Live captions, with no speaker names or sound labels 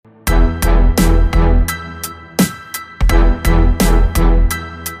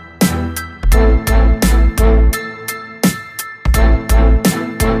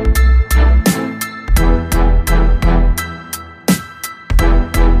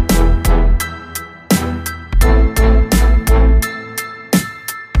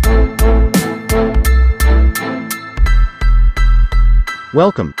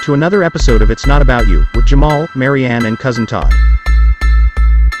Welcome to another episode of It's Not About You with Jamal, Marianne, and Cousin Todd.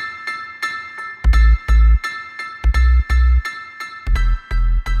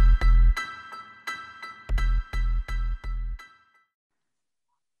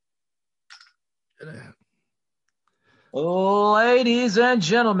 Ladies and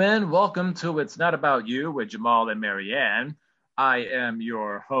gentlemen, welcome to It's Not About You with Jamal and Marianne. I am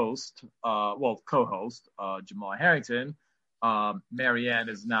your host, co-host, Jamal Harrington. Marianne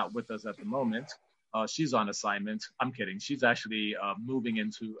is not with us at the moment. She's on assignment. I'm kidding. She's actually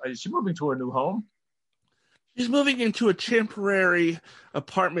is she moving to her new home? She's moving into a temporary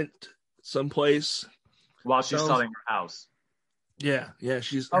apartment someplace. While she's selling her house. Yeah.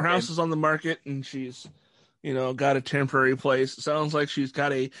 Her house is on the market and she's, got a temporary place. Sounds like she's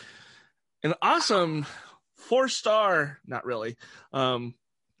got an awesome 4-star, not really,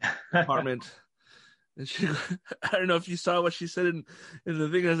 apartment. And I don't know if you saw what she said in the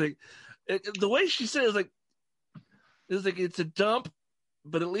thing. I was like, the way she said it was like it's a dump,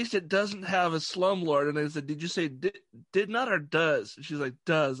 but at least it doesn't have a slumlord. And I said, did you say did not or does? And she's like,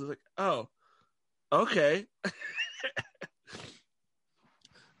 does. I was like, oh, okay.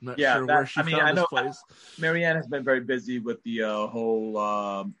 Not sure where she found this place. Marianne has been very busy with the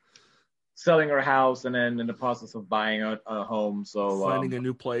whole selling her house and then in the process of buying a home. So finding a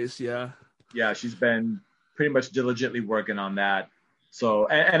new place, yeah. Yeah, she's been pretty much diligently working on that. So,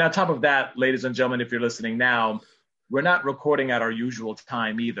 and on top of that, ladies and gentlemen, if you're listening now, we're not recording at our usual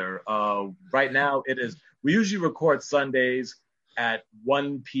time either. Right now, we usually record Sundays at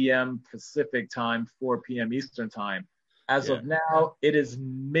 1 p.m. Pacific time, 4 p.m. Eastern time. As of now, it is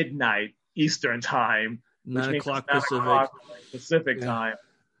midnight Eastern time, 9 o'clock Pacific time.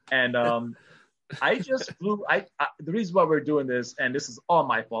 And I just flew. The reason why we're doing this, and this is all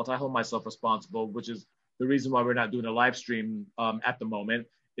my fault, I hold myself responsible, which is the reason why we're not doing a live stream at the moment,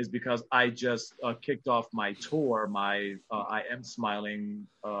 is because I just kicked off my tour, my I Am Smiling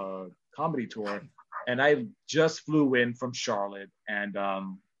comedy tour, and I just flew in from Charlotte. And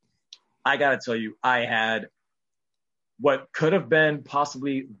I got to tell you, I had what could have been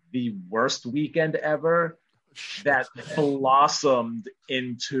possibly the worst weekend ever that blossomed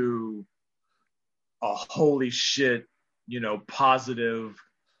into a holy shit, positive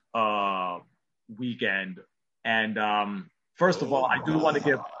weekend. And first of all, I do want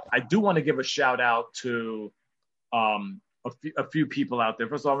to give a shout out to a few people out there.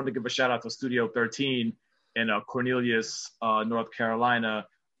 First of all, I want to give a shout out to Studio 13 in Cornelius, North Carolina.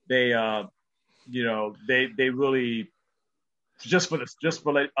 They really just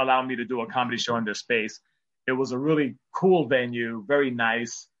for allowing me to do a comedy show in their space. It was a really cool venue, very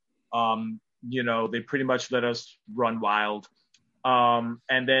nice. They pretty much let us run wild. And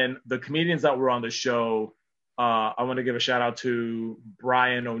then the comedians that were on the show, I want to give a shout out to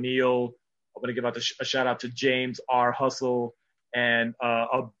Brian O'Neill. I want to give a shout out to James R. Hustle, and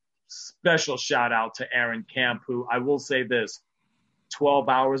a special shout out to Aaron Camp, who, I will say this, 12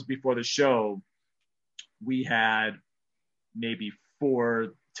 hours before the show, we had maybe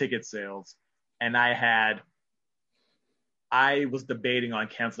 4 ticket sales, and I was debating on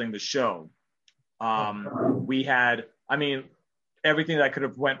canceling the show. Everything that could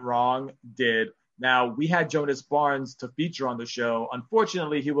have went wrong did. Now, we had Jonas Barnes to feature on the show.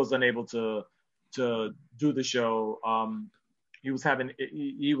 Unfortunately, he was unable to do the show. He was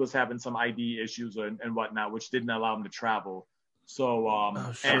having some ID issues and whatnot, which didn't allow him to travel. So,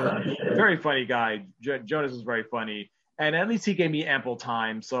 and very funny guy. Jonas is very funny. And at least he gave me ample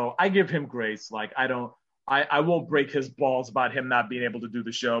time. So I give him grace. Like, I won't break his balls about him not being able to do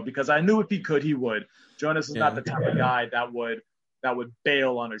the show, because I knew if he could, he would. Jonas is not the type of guy that would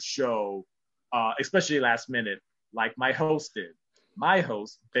bail on a show, especially last minute, like my host did. My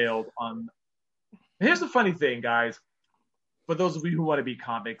host bailed on. Here's the funny thing, guys. For those of you who want to be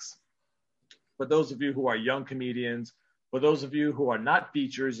comics, for those of you who are young comedians, for those of you who are not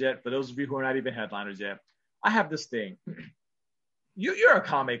features yet, for those of you who are not even headliners yet, I have this thing. You're a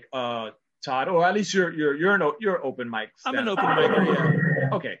comic, Todd, or at least you're open mic. I'm an open micer, yeah.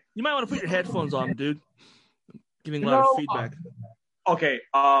 Okay. You might want to put your headphones on, dude. Giving a lot of feedback. Okay.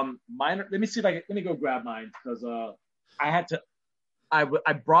 Mine. Let me go grab mine, because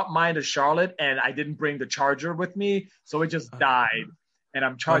I brought mine to Charlotte and I didn't bring the charger with me, so it just died, and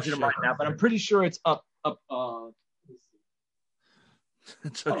I'm charging them right now. But I'm pretty sure it's up.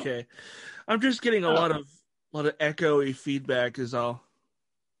 It's okay. I'm just getting a lot of echoey feedback is all.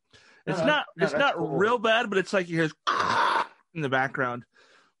 It's not cool. Real bad, but it's like you hear in the background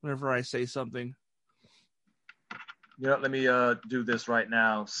whenever I say something. let me do this right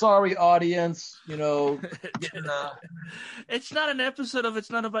now. Sorry, audience. It's not an episode of It's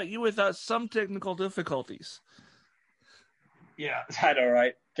Not About You without some technical difficulties. Yeah, I know,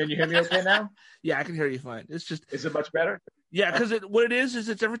 right? Can you hear me okay now? Yeah, I can hear you fine. It's just... Is it much better? Yeah, because what it is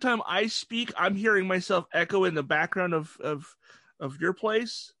it's every time I speak, I'm hearing myself echo in the background of your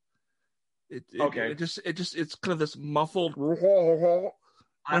place. Okay. It's kind of this muffled...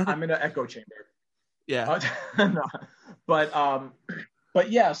 I'm in an echo chamber. Yeah. No. But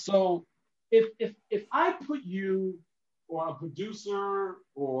yeah, so if I put you, or a producer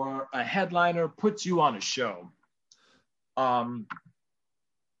or a headliner puts you on a show,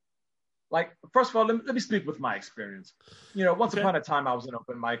 like, first of all, let me speak with my experience. Once upon a time I was an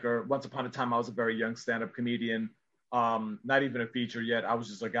open micer. Once upon a time I was a very young stand-up comedian. Not even a feature yet. I was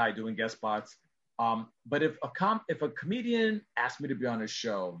just a guy doing guest spots. But if a comedian asked me to be on his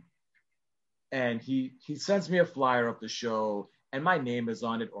show, and he sends me a flyer of the show and my name is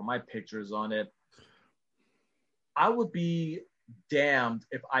on it or my picture is on it, I would be damned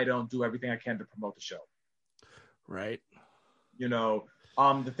if I don't do everything I can to promote the show. Right.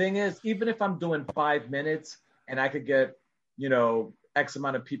 The thing is, even if I'm doing 5 minutes and I could get, X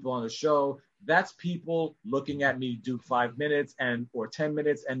amount of people on the show, that's people looking at me do 5 minutes or 10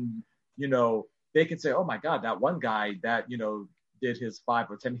 minutes. And, they can say, oh my God, that one guy that, did his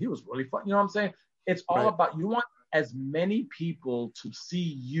 5 or 10, he was really fun. You know what I'm saying? It's all about, you want as many people to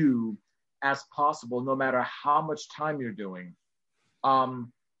see you as possible, no matter how much time you're doing.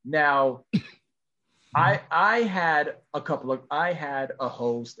 Now, I had a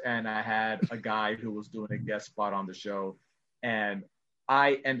host and I had a guy who was doing a guest spot on the show, and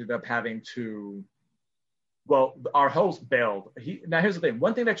I ended up having to, our host bailed. Now here's the thing.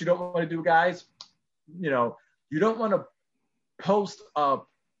 One thing that you don't want to do, guys, you don't want to post up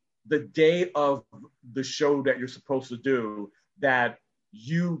the day of the show that you're supposed to do that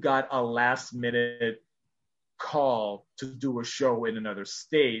you got a last minute call to do a show in another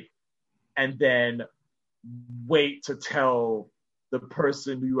state, and then wait to tell the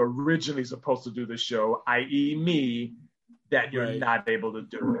person you were originally supposed to do the show, i.e. me, that you're not able to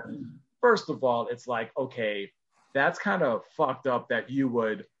do it. First of all, it's like, okay, that's kind of fucked up that you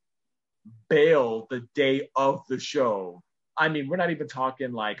would bail the day of the show. I mean, we're not even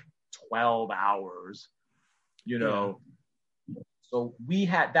talking like 12 hours, So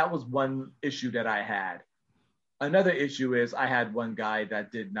that was one issue that I had. Another issue is I had one guy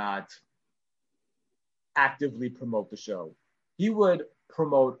that did not actively promote the show. He would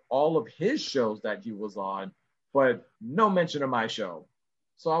promote all of his shows that he was on, but no mention of my show.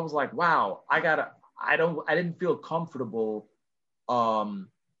 So I was like, wow, I didn't feel comfortable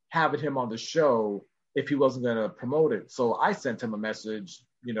having him on the show if he wasn't going to promote it. So I sent him a message,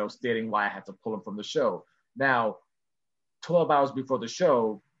 stating why I had to pull him from the show. Now, 12 hours before the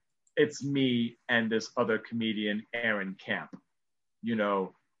show, it's me and this other comedian, Aaron Camp,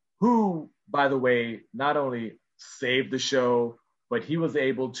 who, by the way, not only saved the show, but he was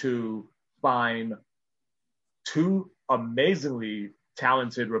able to find 2 amazingly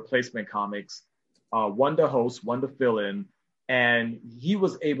talented replacement comics, one to host, one to fill in. And he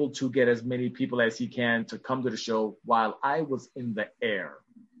was able to get as many people as he can to come to the show while I was in the air.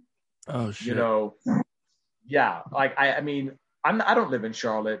 Oh, shit. Yeah. Like, I mean, I don't live in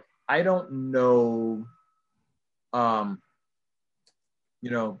Charlotte. I don't know, I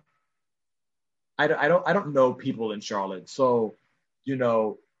don't know people in Charlotte. So,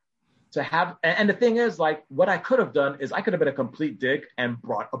 to have, and the thing is, like, what I could have done is I could have been a complete dick and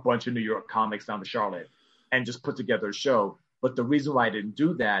brought a bunch of New York comics down to Charlotte and just put together a show. But the reason why I didn't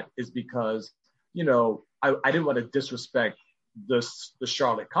do that is because, I didn't want to disrespect the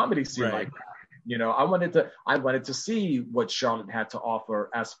Charlotte comedy scene like that. I wanted to see what Charlotte had to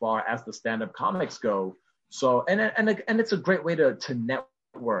offer as far as the stand-up comics go. So, and it's a great way to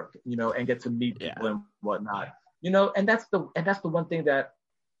network, and get to meet people and whatnot, and that's the one thing that,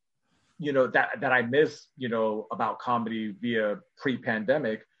 that I miss, about comedy via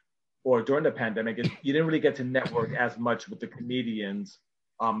pre-pandemic or during the pandemic, is you didn't really get to network as much with the comedians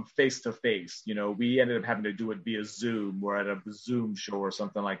face to face. We ended up having to do it via Zoom or at a Zoom show or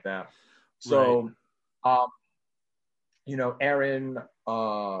something like that. So, Aaron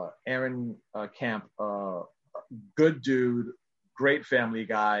Camp, good dude, great family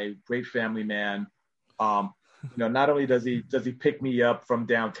guy, great family man. Not only does he pick me up from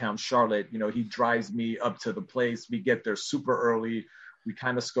downtown Charlotte, he drives me up to the place. We get there super early. We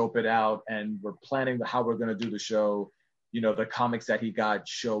kind of scope it out, and we're planning how we're going to do the show. The comics that he got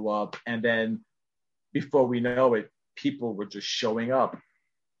show up, and then before we know it, people were just showing up.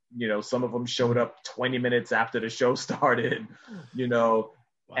 some of them showed up 20 minutes after the show started, wow.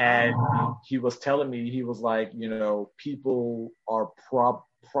 And he was telling me, he was like, people are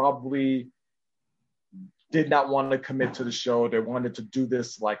probably did not want to commit to the show. They wanted to do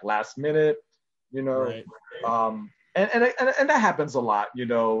this like last minute, Right. And that happens a lot,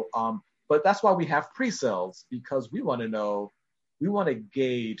 but that's why we have pre-sales, because we want to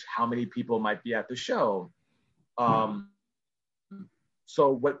gauge how many people might be at the show.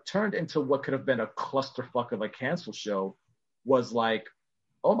 So what turned into what could have been a clusterfuck of a cancel show was like,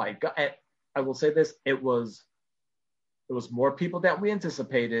 oh my God. And I will say this, it was more people than we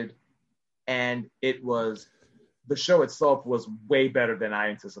anticipated. And the show itself was way better than I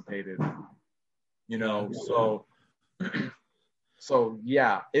anticipated, so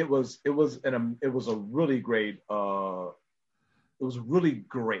yeah, it was a really great, it was really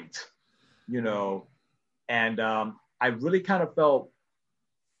great, and I really kind of felt,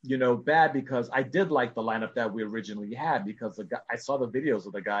 bad, because I did like the lineup that we originally had, because I saw the videos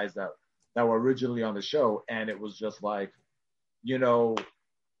of the guys that were originally on the show, and it was just like,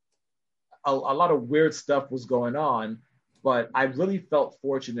 a lot of weird stuff was going on, but I really felt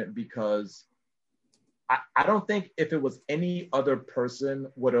fortunate, because I don't think if it was any other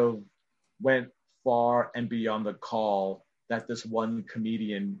person would have went far and beyond the call that this one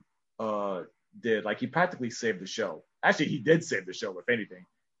comedian did. Like, he practically saved the show. Actually, he did save the show, if anything.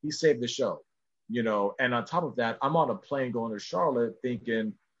 He saved the show, and on top of that, I'm on a plane going to Charlotte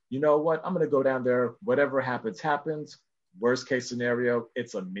thinking, you know what, I'm going to go down there. Whatever happens. Worst case scenario,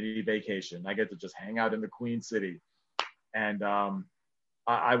 it's a mini vacation. I get to just hang out in the Queen City. And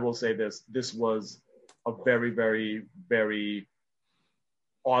I will say this was a very, very, very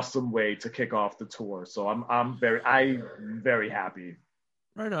awesome way to kick off the tour. So I'm very happy.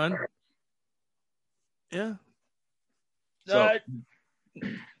 Right on. Yeah. So,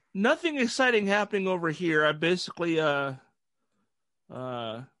 nothing exciting happening over here. I basically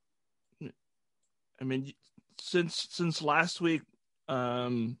since last week, there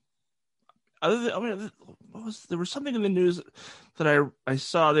was something in the news that I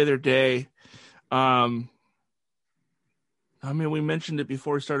saw the other day. We mentioned it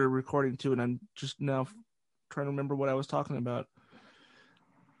before we started recording too, and I'm just now trying to remember what I was talking about.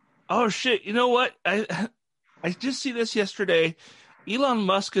 Oh shit! You know what? I just see this yesterday. Elon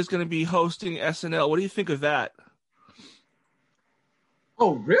Musk is going to be hosting SNL. What do you think of that?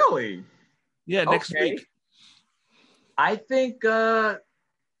 Oh, really? Yeah, next week. I think, that's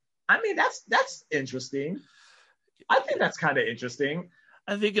interesting. I think that's kind of interesting.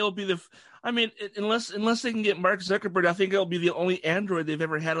 I think it'll be unless they can get Mark Zuckerberg, I think it'll be the only Android they've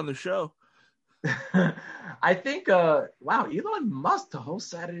ever had on the show. I think, wow, Elon Musk to host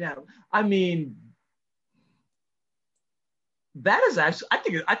Saturday Night. That is actually, I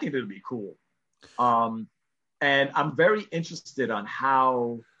think it'll be cool. And I'm very interested on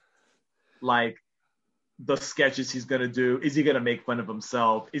how, like, the sketches he's going to do. Is he going to make fun of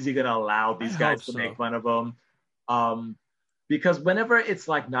himself? Is he going to allow these guys to make fun of him? Because whenever it's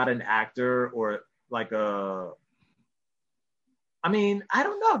like not an actor or like I don't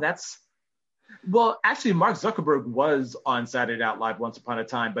know. Actually, Mark Zuckerberg was on Saturday Night Live once upon a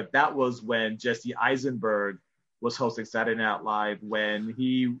time, but that was when Jesse Eisenberg was hosting Saturday Night Live, when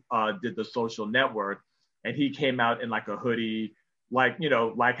he did The Social Network, and he came out in like a hoodie, like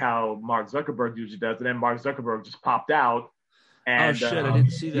how Mark Zuckerberg usually does, and then Mark Zuckerberg just popped out. And, oh shit! I didn't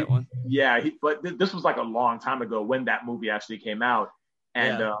see that one. Yeah, but this was like a long time ago when that movie actually came out,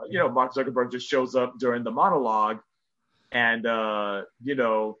 and Mark Zuckerberg just shows up during the monologue, and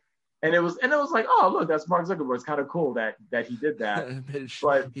and it was like, oh look, that's Mark Zuckerberg. It's kind of cool that he did that. But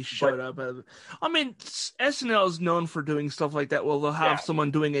he showed up. SNL is known for doing stuff like that. Well, they'll have someone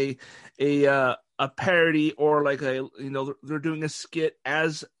doing a parody, or like they're doing a skit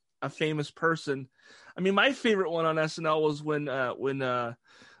as a famous person. My favorite one on SNL was when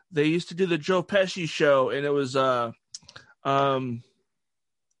they used to do the Joe Pesci show, and it was I'm trying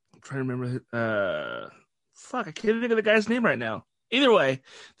to remember. I can't think of the guy's name right now. Either way,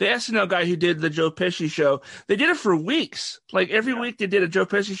 the SNL guy who did the Joe Pesci show, they did it for weeks. Like every week they did a Joe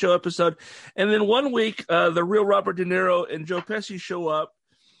Pesci show episode, and then one week the real Robert De Niro and Joe Pesci show up,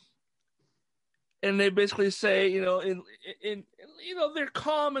 and they basically say, they're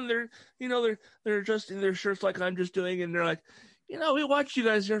calm, and they're adjusting their shirts like I'm just doing, and they're like, we watch you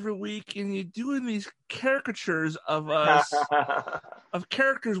guys every week, and you're doing these caricatures of us, of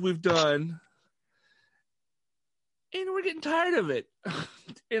characters we've done, and we're getting tired of it,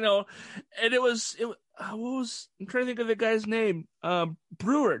 And I'm trying to think of the guy's name, Jim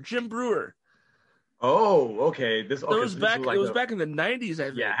Brewer. Oh, okay. It was back. It was back in the 90s, I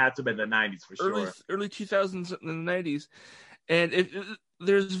think. Yeah, it had to be in the 90s for sure. Early 2000s and the 90s, and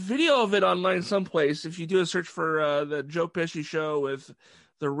there's video of it online someplace. If you do a search for the Joe Pesci show with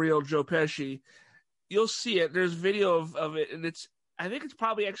the real Joe Pesci, you'll see it. There's video of it, and I think it's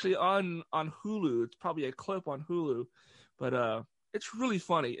probably actually on Hulu. It's probably a clip on Hulu, but it's really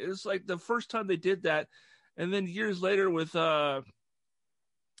funny. It's like the first time they did that, and then years later with I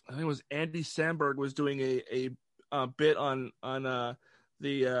think it was Andy Samberg was doing a bit on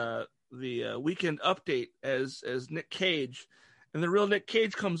the Weekend Update as Nick Cage, and the real Nick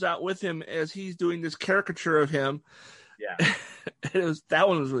Cage comes out with him as he's doing this caricature of him. Yeah, that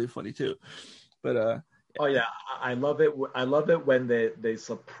one was really funny too. But oh yeah, I love it. I love it when they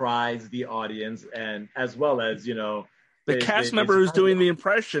surprise the audience, and as well as the cast member who's doing the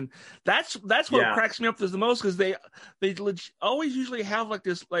impression. That's what cracks me up the most, because they always usually have like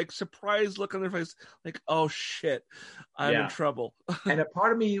this like surprise look on their face, like, oh shit, I'm in trouble. And a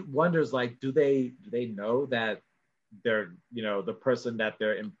part of me wonders, like, do they know that they're the person that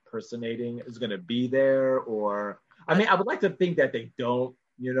they're impersonating is going to be there? Or I mean, I would like to think that they don't,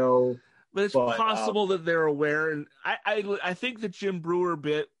 But it's possible that they're aware, and I think the Jim Brewer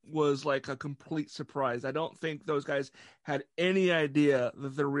bit was like a complete surprise. I don't think those guys had any idea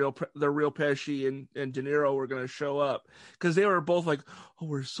that the real Pesci and De Niro were going to show up, because they were both like,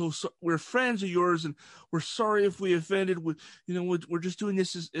 "Oh, we're friends of yours, and we're sorry if we offended. We're just doing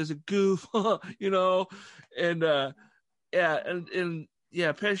this as a goof, and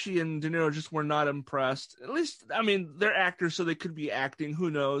yeah, Pesci and De Niro just were not impressed. At least, I mean, they're actors, so they could be acting. Who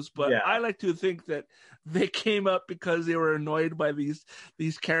knows? But I like to think that they came up because they were annoyed by these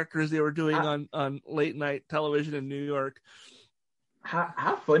characters they were doing on late night television in New York.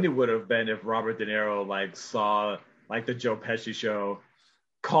 How funny would it have been if Robert De Niro saw the Joe Pesci show,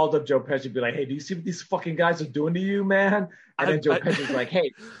 called up Joe Pesci, and be like, "Hey, do you see what these fucking guys are doing to you, man?" And then Joe Pesci's like,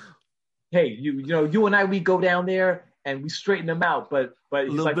 "Hey, you and I, we go down there and we straighten them out, but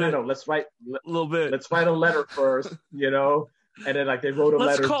he's like, no, let's write a letter first, and then they wrote a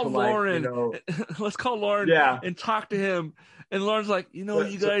letter to Lauren. Let's call Lauren and talk to him. And Lauren's like, you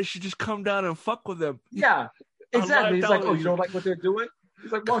guys should just come down and fuck with them. Yeah, exactly. He's like, oh, you don't like what they're doing?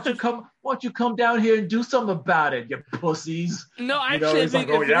 He's like, why don't you come down here and do something about it, you pussies? No, actually, I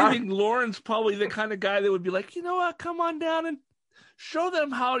think Lauren's probably the kind of guy that would be like, you know what, come on down and show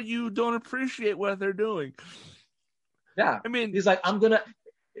them how you don't appreciate what they're doing. Yeah, I mean, he's like,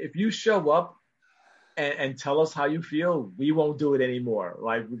 if you show up and tell us how you feel, we won't do it anymore.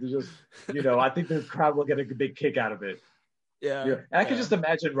 Like, just, I think the crowd will get a big kick out of it. Yeah. And I can just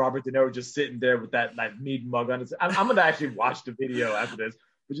imagine Robert De Niro just sitting there with that mean mug on his. I'm gonna actually watch the video after this.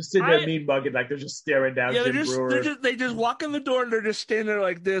 We're just sitting there mean mugging, they're just staring down Jim Brewer. They just walk in the door and they're just standing there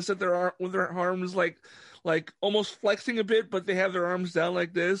like this, with their arms like almost flexing a bit, but they have their arms down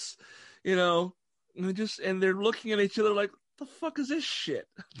like this, and they're looking at each other like, the fuck is this shit?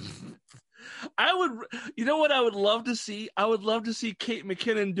 What I would love to see? I would love to see Kate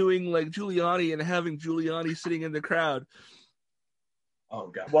McKinnon doing like Giuliani and having Giuliani sitting in the crowd. Oh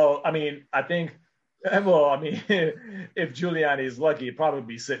God. Well, I mean, if Giuliani is lucky, he'd probably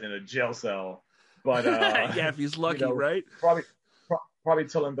be sitting in a jail cell. But yeah, if he's lucky, right? Probably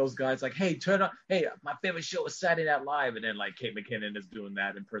telling those guys like, hey, turn on. Hey, my favorite show is Saturday Night Live, and then Kate McKinnon is doing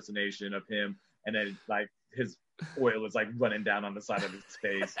that impersonation of him, and then his oil is running down on the side of his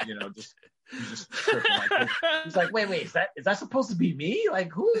face, he's just tripping like this. He's like, wait, is that supposed to be me?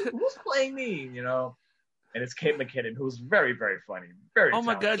 Like, who's playing me? And it's Kate McKinnon, who's very, very funny, very. Oh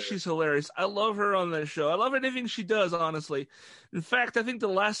my God, she's hilarious! I love her on that show. I love anything she does, honestly. In fact, I think the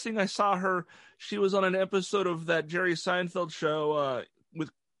last thing I saw her, she was on an episode of that Jerry Seinfeld show with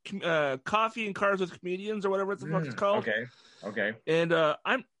Coffee and Cars with Comedians, or whatever the fuck it's called. Okay. And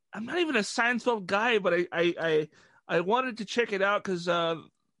I'm not even a Seinfeld guy, but I wanted to check it out because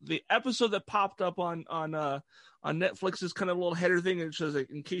the episode that popped up on Netflix is kind of a little header thing, and it shows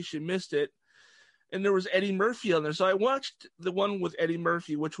in case you missed it. And there was Eddie Murphy on there. So I watched the one with Eddie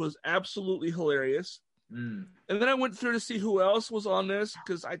Murphy, which was absolutely hilarious. And then I went through to see who else was on this,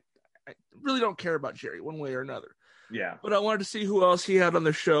 because I really don't care about Jerry one way or another. Yeah. But I wanted to see who else he had on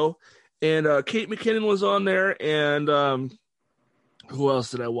the show. And Kate McKinnon was on there. And who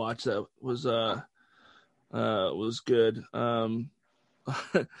else did I watch that was good?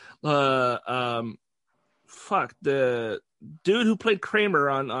 The dude who played Kramer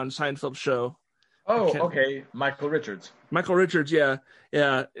on Seinfeld's show. Oh, okay. Michael Richards, yeah.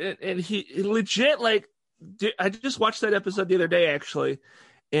 And he legit, I just watched that episode the other day, actually.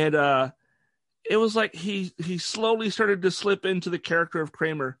 And it was like he slowly started to slip into the character of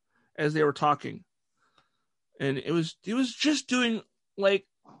Kramer as they were talking. and he was just doing like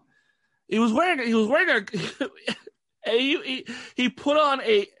he was wearing a he put on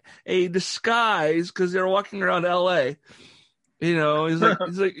a disguise because they were walking around L.A. You know, he's like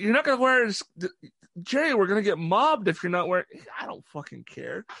you're not gonna wear this, Jerry. We're gonna get mobbed if you're not wearing. I don't fucking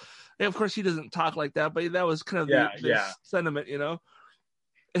care. And of course, he doesn't talk like that, but that was kind of the sentiment, you know.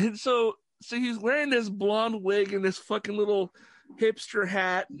 And so he's wearing this blonde wig and this fucking little hipster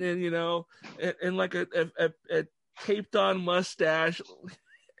hat, and you know, and like a taped on mustache.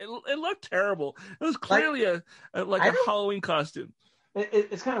 It looked terrible. It was clearly a Halloween costume.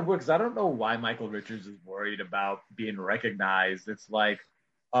 It's kind of weird because I don't know why Michael Richards is worried about being recognized. It's like,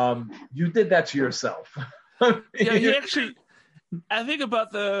 you did that to yourself. Yeah, he actually. I think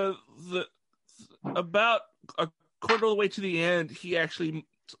about about a quarter of the way to the end, he actually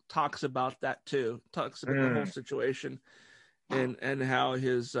talks about that too. Talks about the whole situation and how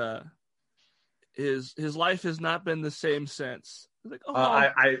his life has not been the same since. Like,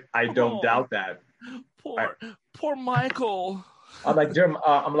 I don't doubt that. Poor Michael. I'm like, Jim,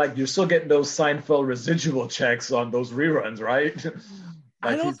 you're still getting those Seinfeld residual checks on those reruns, right?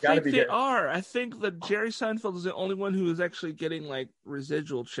 I don't think they are. I think that Jerry Seinfeld is the only one who is actually getting like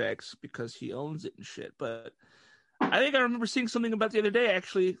residual checks because he owns it and shit. But I think I remember seeing something about the other day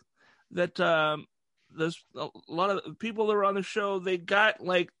actually that there's a lot of people that were on the show. They got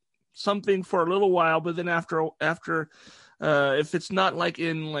like something for a little while, but then after if it's not like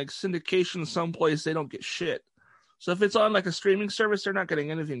in like syndication someplace, they don't get shit. So if it's on like a streaming service, they're not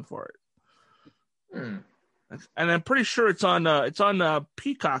getting anything for it. And I'm pretty sure it's on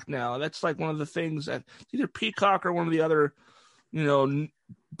Peacock now. That's like one of the things that it's either Peacock or one of the other, you know,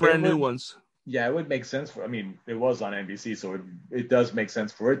 brand new ones. Yeah, it would make sense it was on NBC, so it does make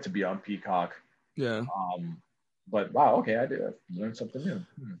sense for it to be on Peacock. Yeah. But wow, okay, I learned something new.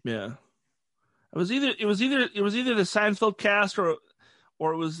 Yeah. It was either the Seinfeld cast or it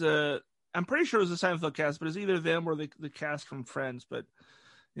was I'm pretty sure it was the Seinfeld cast, but it's either them or the cast from Friends. But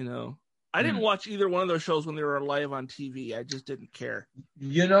you know, I didn't watch either one of those shows when they were live on TV. I just didn't care.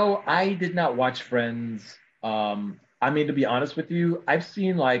 You know, I did not watch Friends. To be honest with you, I've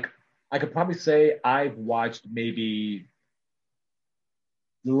seen I could probably say I've watched maybe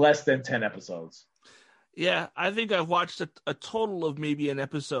less than 10 episodes. Yeah, I think I've watched a total of maybe an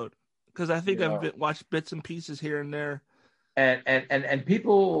episode because I think I've watched bits and pieces here and there. And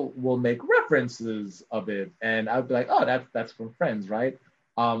people will make references of it, and I'll be like, oh, that's from Friends, right?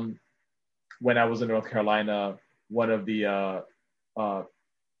 When I was in North Carolina, one of the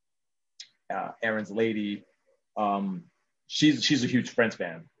Aaron's lady, she's a huge Friends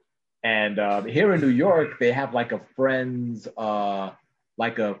fan, and here in New York they have like a Friends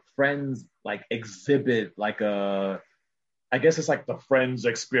exhibit, I guess it's like the Friends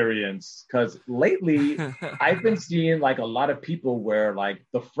experience, because lately I've been seeing like a lot of people wear like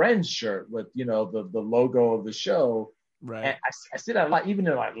the Friends shirt with, you know, the logo of the show. Right. And I see that a lot, even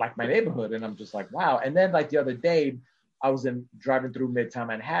in like my neighborhood, and I'm just like, wow. And then like the other day, I was driving through Midtown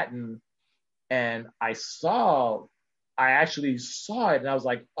Manhattan, and I actually saw it, and I was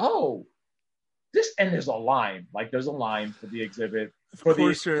like, oh, and there's a line. Like there's a line for the exhibit. Of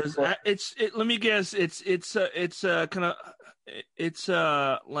course there is. Let me guess. It's like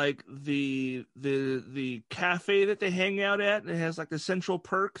the cafe that they hang out at, and it has like the Central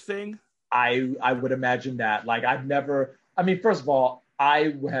Perk thing. I would imagine that. Like first of all,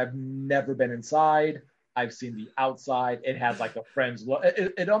 I have never been inside. I've seen the outside. It has like a Friends look.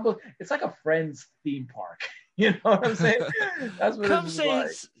 It's like a Friends theme park. You know what I'm saying? That's what it's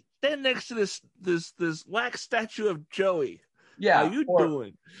like. Stand next to this wax statue of Joey. Yeah, how you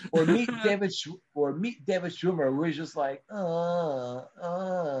doing? Or meet David Schwimmer. We're just like,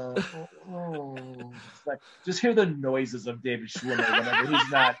 It's like, just hear the noises of David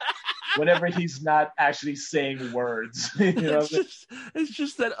Schwimmer whenever he's not actually saying words. You know? It's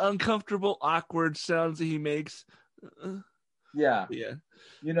just that uncomfortable, awkward sounds that he makes. Yeah.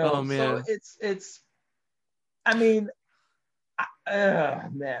 You know, oh, man. So it's. Man.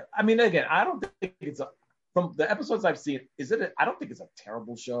 Again, I don't think it's from the episodes I've seen. I don't think it's a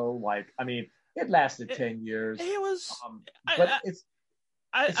terrible show. It lasted 10 years. It was,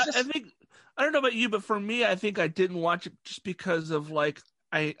 I think, I don't know about you, but for me, I think I didn't watch it just because of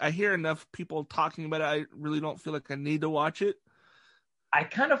I hear enough people talking about it. I really don't feel like I need to watch it. I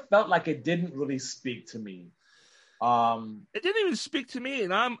kind of felt like it didn't really speak to me. It didn't even speak to me,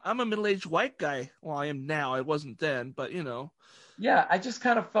 and I'm a middle-aged white guy. Well, I am now. I wasn't then, but you know. Yeah, I just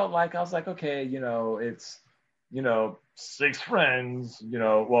kind of felt like I was like, okay, you know, it's, you know, 6 friends, you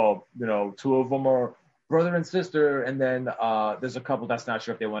know, well, you know, 2 of them are brother and sister, and then there's a couple that's not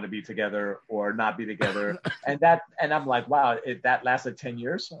sure if they want to be together or not be together, and I'm like, wow, that lasted 10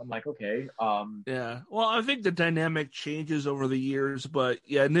 years. I'm like, okay. Yeah. Well, I think the dynamic changes over the years, but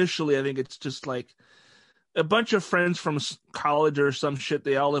yeah, initially I think it's just like a bunch of friends from college or some shit.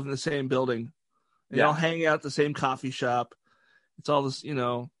 They all live in the same building. They all hang out at the same coffee shop. It's all this, I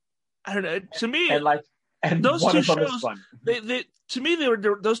don't know. To me, and those one two of them shows, is fun.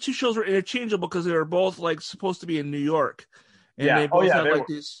 those two shows were interchangeable because they were both like supposed to be in New York, and they both had like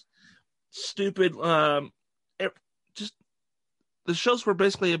these stupid. Just the shows were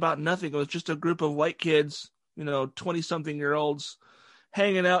basically about nothing. It was just a group of white kids, 20-something-year-olds,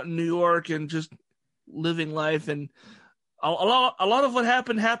 hanging out in New York and just living life. And a lot of what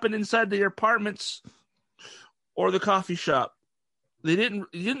happened inside their apartments or the coffee shop. You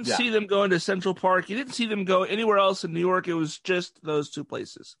didn't see them go into Central Park. You didn't see them go anywhere else in New York. It was just those two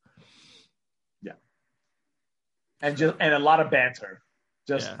places. Yeah. And a lot of banter.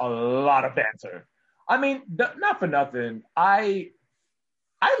 A lot of banter. I mean, not for nothing. I'll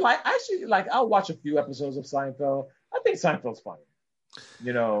watch a few episodes of Seinfeld. I think Seinfeld's funny.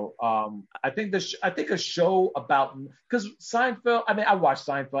 I think a show about, because Seinfeld, I mean, I watched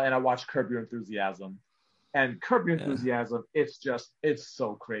Seinfeld and I watched Curb Your Enthusiasm. And Curb Your Enthusiasm, it's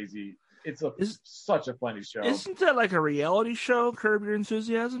so crazy. It's such a funny show. Isn't that like a reality show, Curb Your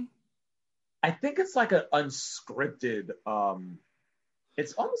Enthusiasm? I think it's like an unscripted.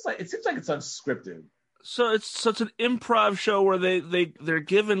 It's almost like, it seems like it's unscripted. So it's an improv show where they're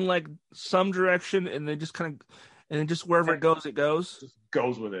given like some direction and they just kind of, and then just wherever it goes, it goes. Just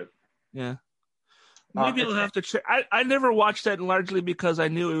goes with it. Yeah. Maybe I'll have to check. I never watched that largely because I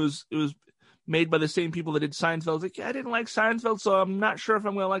knew it was made by the same people that did Seinfeld. I was like, I didn't like Seinfeld, so I'm not sure if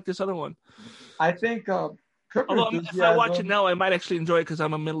I'm going to like this other one. I think, although if I watch it now, I might actually enjoy it because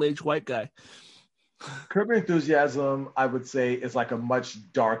I'm a middle-aged white guy. Curb Your Enthusiasm, I would say, is like a much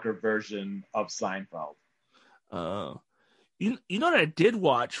darker version of Seinfeld. You know what I did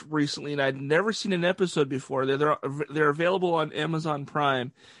watch recently, and I'd never seen an episode before. They're available on Amazon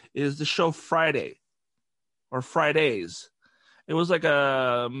Prime. Is the show Friday or Fridays? It was like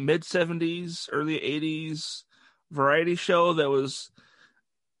a mid-70s, early 80s variety show that was.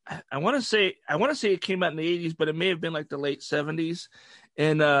 I want to say it came out in the 80s, but it may have been like the late 70s.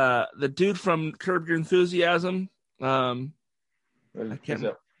 And the dude from Curb Your Enthusiasm,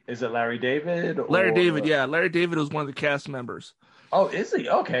 Is it Larry David? Larry David, yeah. Larry David was one of the cast members. Oh, is he?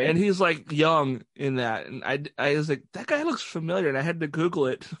 Okay. And he's like young in that. And I was like, that guy looks familiar. And I had to Google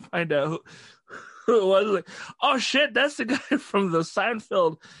it to find out who it was. Like, oh shit, that's the guy from the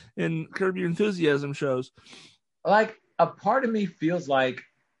Seinfeld and Curb Your Enthusiasm shows. Like, a part of me feels like,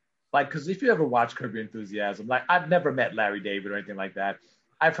 because if you ever watch Curb Your Enthusiasm, like, I've never met Larry David or anything like that.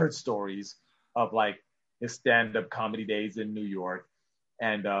 I've heard stories of like his stand-up comedy days in New York.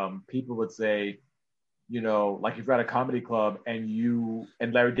 And people would say, like if you're at a comedy club and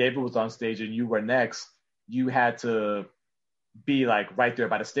Larry David was on stage and you were next, you had to be like right there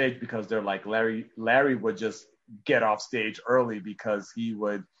by the stage because they're like Larry would just get off stage early because he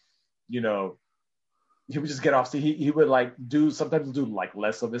would just get off stage. He would like sometimes do like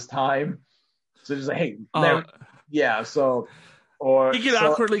less of his time. So just like, hey, Larry, yeah. So. Or he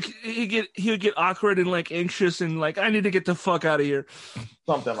would get awkward and like anxious and like, I need to get the fuck out of here.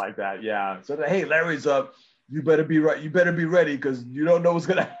 Something like that, yeah. So hey, Larry's up. You better be right. You better be ready because you don't know what's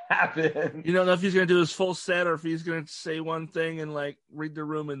gonna happen. You don't know if he's gonna do his full set or if he's gonna say one thing and like read the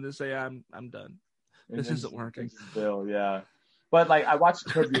room and then say, I'm done. This isn't working. Bill, yeah. But like I watched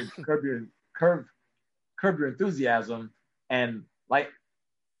Curb Your Enthusiasm and like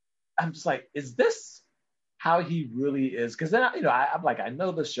I'm just like, is this how he really is? Because then I'm like, I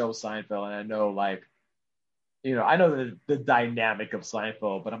know the show Seinfeld and I know like, I know the dynamic of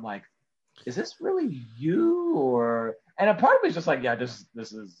Seinfeld, but I'm like, is this really you? Or and a part of me is just like, yeah,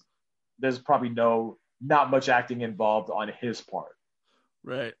 there's probably not much acting involved on his part.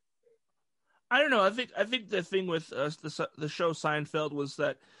 Right. I don't know. I think the thing with the show Seinfeld was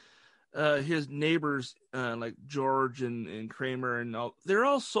that his neighbors, like George and Kramer and all, they're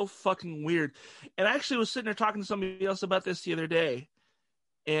all so fucking weird. And I actually was sitting there talking to somebody else about this the other day,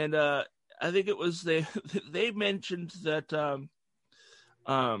 and I think it was they mentioned that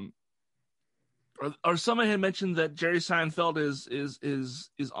or someone had mentioned that Jerry Seinfeld is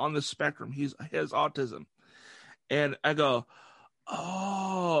on the spectrum. He has autism, and I go,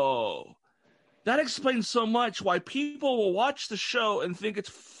 oh. That explains so much why people will watch the show and think it's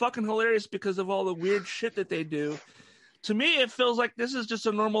fucking hilarious because of all the weird shit that they do. To me, it feels like this is just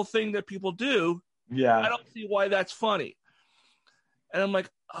a normal thing that people do. Yeah. I don't see why that's funny. And I'm like,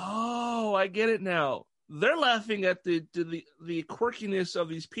 oh, I get it now. they're laughing at the quirkiness of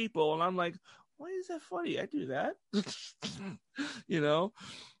these people, and I'm like, why is that funny? I do that, you know.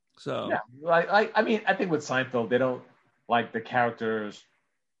 So yeah, I mean, I think with Seinfeld, they don't like the characters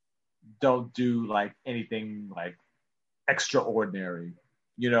don't do like anything like extraordinary,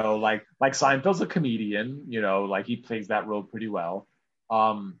 you know, like Seinfeld's a comedian, you know, like he plays that role pretty well.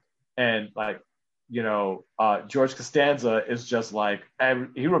 And like, you know, George Costanza is just like,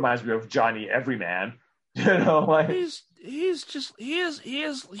 he reminds me of Johnny Everyman, you know, like he is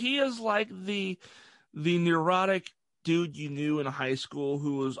like the neurotic dude you knew in high school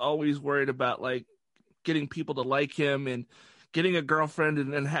who was always worried about like getting people to like him and getting a girlfriend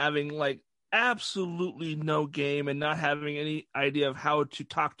and having like absolutely no game and not having any idea of how to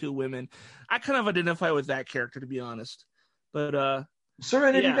talk to women. I kind of identify with that character, to be honest. But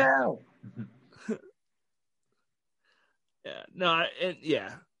Serenity yeah. Now. Yeah, no, and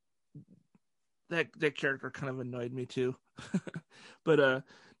yeah, that character kind of annoyed me too. But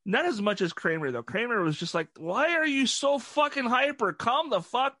not as much as Kramer though. Kramer was just like, why are you so fucking hyper? Calm the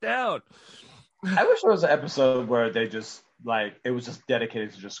fuck down. I wish there was an episode where they just like it was just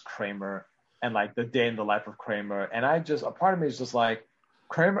dedicated to just Kramer and like the day in the life of Kramer. And a part of me is just like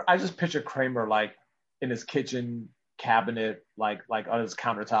Kramer. I just picture Kramer like in his kitchen cabinet, like on his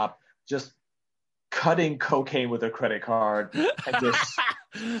countertop, just cutting cocaine with a credit card and just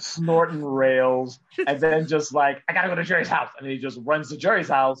snorting rails, and then just like, I gotta go to Jerry's house, and he just runs to Jerry's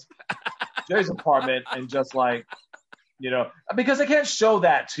house, Jerry's apartment, and just like, you know, because I can't show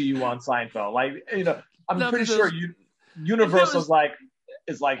that to you on Seinfeld. Like, you know, I'm pretty sure Universal's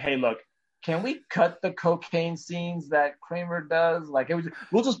is like, hey, look, can we cut the cocaine scenes that Kramer does? Like,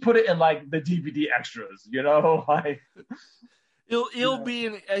 we'll just put it in like the DVD extras, you know, like. It'll be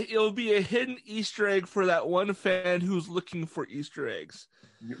a hidden Easter egg for that one fan who's looking for Easter eggs.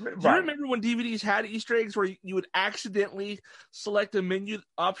 Right. Do you remember when DVDs had Easter eggs where you would accidentally select a menu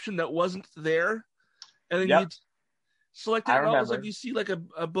option that wasn't there, and then you'd select it, and all of a sudden you see like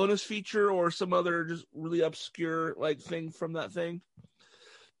a bonus feature or some other just really obscure like thing from that thing?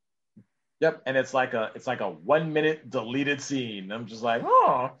 Yep, and it's like a 1 minute deleted scene. I'm just like,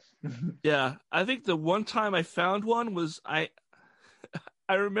 oh. Yeah, I think the one time I found one was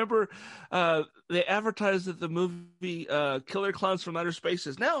I remember they advertised that the movie Killer Clowns from Outer Space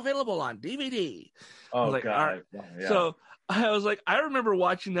is now available on DVD. Oh, God. All right. Yeah. So I was like, I remember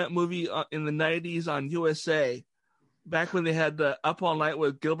watching that movie in the 90s on USA, back when they had Up All Night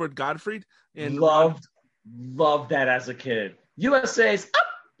with Gilbert Gottfried. And loved that as a kid. USA's Up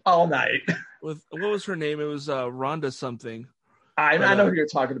All Night. With, what was her name? It was Rhonda something. I know who you're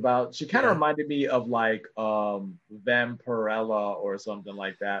talking about. She kind of reminded me of like Vampirella or something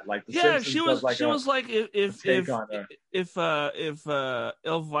like that. Like the Simpsons she was like if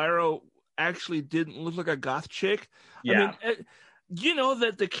Elvira actually didn't look like a goth chick. Yeah. I mean, you know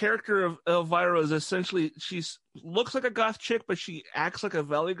that the character of Elvira is essentially looks like a goth chick, but she acts like a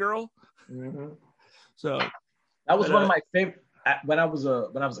valley girl. Mm-hmm. So that was one of my favorite. When I was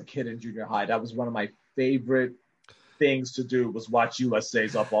a kid in junior high, that was one of my favorite things to do was watch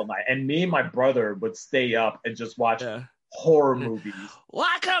USA's Up All Night, and me and my brother would stay up and just watch horror movies.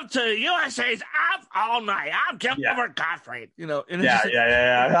 Welcome to USA's Up All Night. I'm Gilbert Gottfried. You know, and yeah.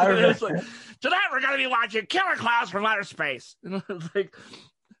 It's like, tonight we're gonna be watching Killer Clowns from Outer Space. You know, it's like,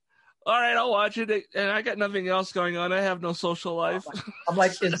 all right, I'll watch it, and I got nothing else going on. I have no social life. I'm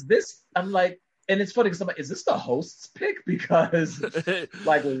like, and it's funny because I'm like, is this the host's pick? Because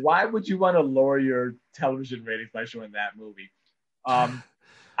like, why would you want to lower your television ratings by showing that movie? I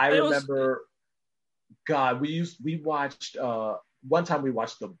remember, we watched one time we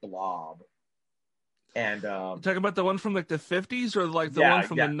watched The Blob, and talking about the one from like the 50s or like the one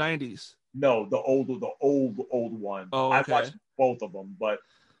from the 90s. No, the old one. Oh, okay. I watched both of them, but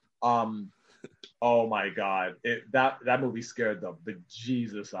oh my god, that movie scared the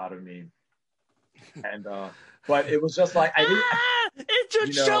bejesus out of me. And but it was just like I didn't. It's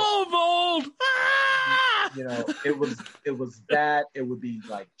a show of old. You know, it was that. It would be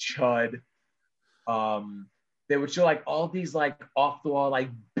like Chud. They would show like all these like off the wall like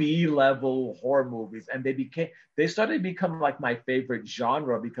B-level horror movies, and they started to become like my favorite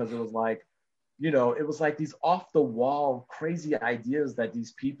genre because it was like, you know, it was like these off the wall crazy ideas that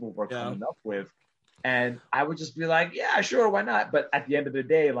these people were coming up with. And I would just be like, yeah, sure, why not? But at the end of the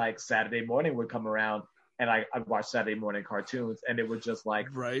day, like Saturday morning would come around and I'd watch Saturday morning cartoons, and it would just like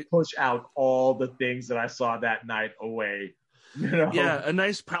push out all the things that I saw that night away. You know? Yeah, a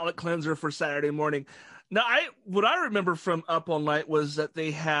nice palate cleanser for Saturday morning. Now, what I remember from Up All Night was that they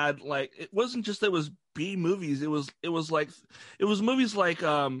had like, it wasn't just that it was B movies. It was movies like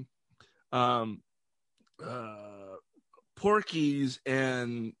Porky's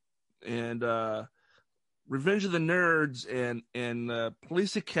and Revenge of the Nerds and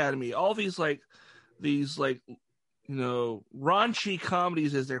Police Academy, all these raunchy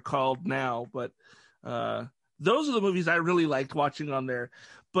comedies as they're called now, but those are the movies I really liked watching on there.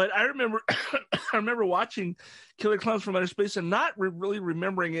 But I remember I remember watching Killer Clowns from Outer Space and not really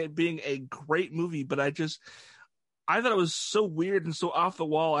remembering it being a great movie, but I thought it was so weird and so off the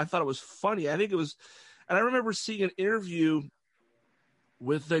wall. I thought it was funny. I think it was, and I remember seeing an interview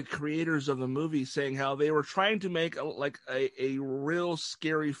with the creators of the movie saying how they were trying to make a real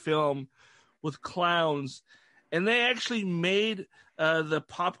scary film with clowns, and they actually made the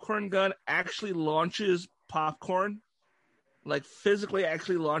popcorn gun actually launches popcorn, like physically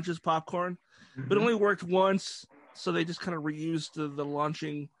actually launches popcorn, but it only worked once, so they just kind of reused the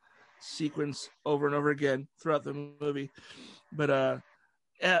launching sequence over and over again throughout the movie. But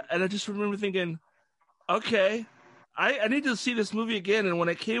and I just remember thinking, okay, I need to see this movie again. And when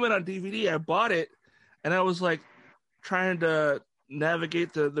it came out on DVD, I bought it, and I was like trying to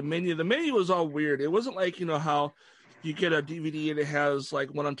navigate the menu. The menu was all weird. It wasn't like, how you get a DVD and it has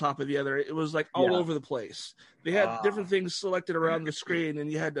like one on top of the other. It was like all over the place. They had different things selected around the screen,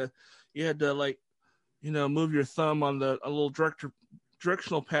 and you had to like, move your thumb on a little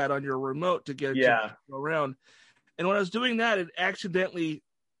directional pad on your remote to get it to go around. And when I was doing that, it accidentally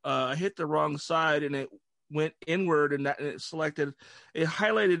hit the wrong side, and it went inward, and it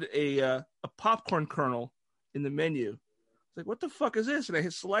highlighted a popcorn kernel in the menu. It's like, what the fuck is this? And I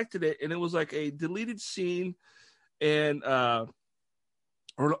selected it, and it was like a deleted scene and or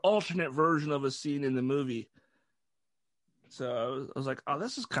an alternate version of a scene in the movie. So I was like, oh,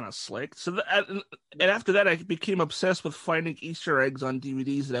 this is kind of slick. So and after that, I became obsessed with finding Easter eggs on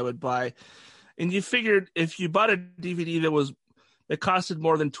DVDs that I would buy. And you figured if you bought a DVD that costed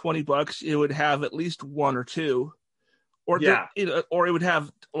more than $20, it would have at least one or two, or or it would have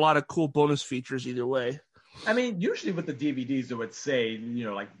a lot of cool bonus features either way. I mean, usually with the DVDs, it would say,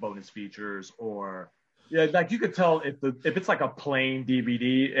 like bonus features, or like you could tell if it's like a plain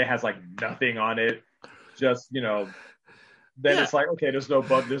DVD, it has like nothing on it, just then it's like, okay, there's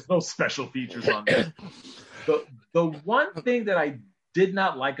no special features on there. The one thing that I did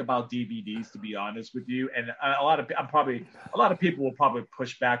not like about DVDs, to be honest with you, and a lot of people will probably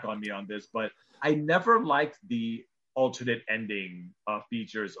push back on me on this, but I never liked the alternate ending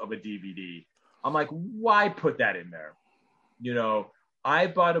features of a DVD. I'm like, why put that in there? I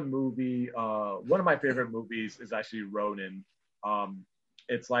bought a movie. One of my favorite movies is actually Ronin.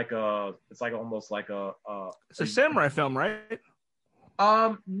 It's almost like it's a samurai film, right?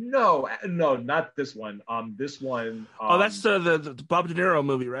 No, not this one. This one. That's the Bob De Niro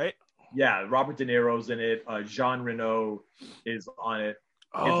movie, right? Yeah, Robert De Niro's in it. Jean Reno is on it.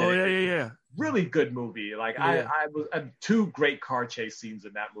 Yeah. Really good movie. Like I was two great car chase scenes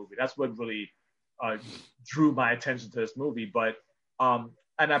in that movie. That's what really drew my attention to this movie. But and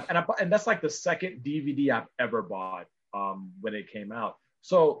that's like the second DVD I've ever bought when it came out.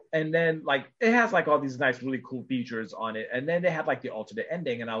 So, and then like it has like all these nice, really cool features on it. And then they had like the alternate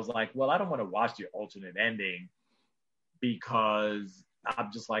ending. And I was like, well, I don't want to watch the alternate ending because I'm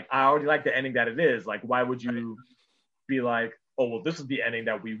just like, I already like the ending that it is. Like, why would you be like, oh, well, this is the ending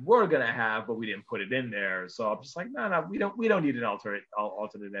that we were going to have, but we didn't put it in there. So I'm just like, no, we don't need an alternate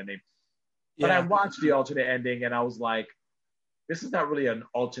ending. Yeah. But I watched the alternate ending and I was like, this is not really an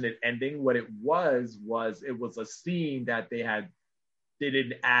alternate ending. What it was it was a scene that they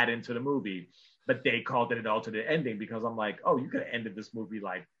didn't add into the movie, but they called it an alternate ending because I'm like, oh, you could have ended this movie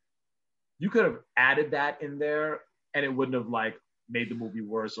like, you could have added that in there and it wouldn't have like made the movie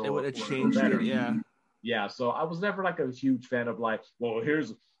worse or it would have changed it. Yeah. So I was never like a huge fan of like, well,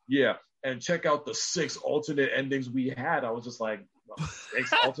 and check out the 6 alternate endings we had. I was just like,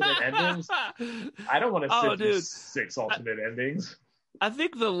 6 alternate endings? I don't want to sit through 6 alternate endings. I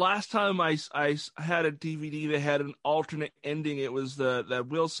think the last time I had a DVD that had an alternate ending, it was the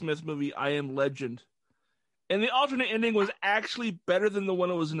Will Smith movie, I Am Legend. And the alternate ending was actually better than the one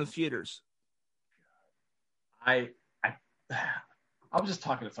that was in the theaters. I was just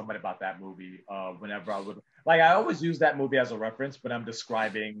talking to somebody about that movie whenever I would... Like, I always use that movie as a reference when I'm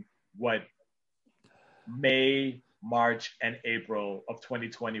describing what May, March, and April of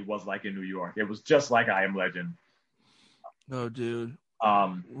 2020 was like in New York. It was just like I Am Legend. Oh, dude.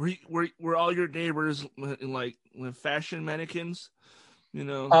 Were all your neighbors like fashion mannequins? They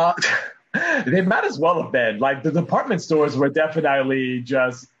might as well have been. Like the department stores were definitely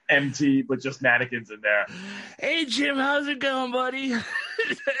just empty with just mannequins in there. Hey Jim, how's it going, buddy?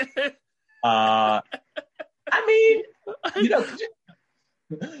 I mean,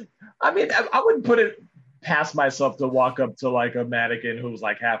 I wouldn't put it pass myself to walk up to like a mannequin who's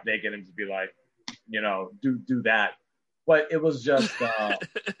like half naked and to be like, do that. But it was just I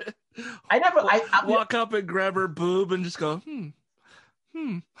walk up and grab her boob and just go, Yeah,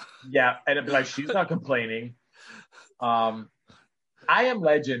 and it'd be like she's not complaining. I Am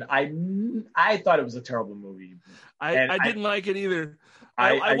Legend. I thought it was a terrible movie. I didn't like it either.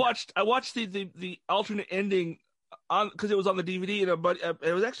 I watched the alternate ending on because it was on the DVD, but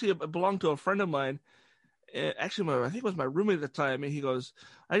it was actually it belonged to a friend of mine. Actually, I think it was my roommate at the time, and he goes,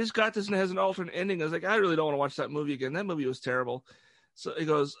 "I just got this and it has an alternate ending." I was like, "I really don't want to watch that movie again. That movie was terrible." So he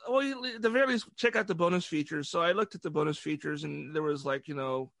goes, "Well, at the very least, check out the bonus features." So I looked at the bonus features, and there was like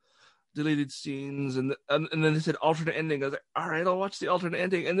deleted scenes, and then they said alternate ending. I was like, "All right, I'll watch the alternate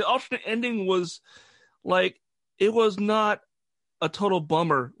ending." And the alternate ending was like it was not a total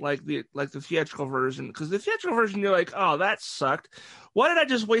bummer like the theatrical version, because the theatrical version you're like, oh, that sucked. Why did I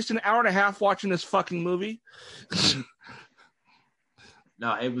just waste an hour and a half watching this fucking movie?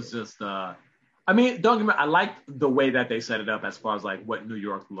 No, it was just I mean, don't get me, I liked the way that they set it up as far as like what New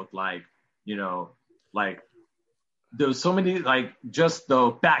York looked like, like there was so many, like just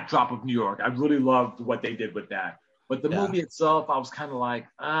the backdrop of New York. I really loved what they did with that. But the movie itself, I was kind of like,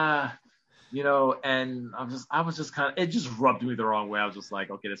 and I was just kind of, it just rubbed me the wrong way. I was just like,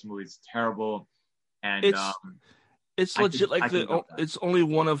 okay, this movie's terrible. And it's legit it's only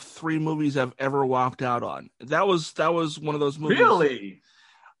one of 3 movies I've ever walked out on. That was one of those movies. Really?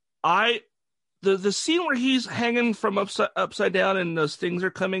 The scene where he's hanging from upside down and those things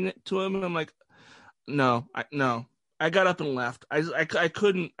are coming to him, and I'm like, no. I got up and left. I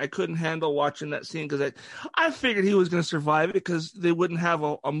couldn't handle watching that scene because I figured he was going to survive it because they wouldn't have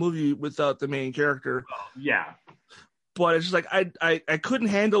a movie without the main character. Yeah. But it's just like I couldn't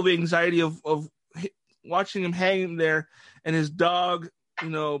handle the anxiety of watching him hanging there and his dog,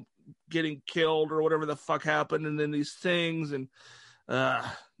 getting killed or whatever the fuck happened, and then these things and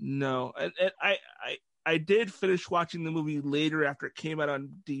no. And I did finish watching the movie later after it came out on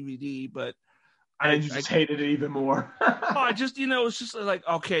DVD, but I just hated it even more. I just, it was just like,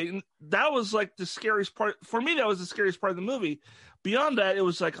 okay, that was like the scariest part. For me, that was the scariest part of the movie. Beyond that, it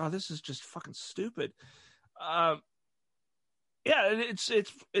was like, oh, this is just fucking stupid. Yeah, it's.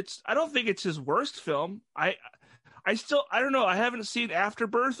 I don't think it's his worst film. I don't know. I haven't seen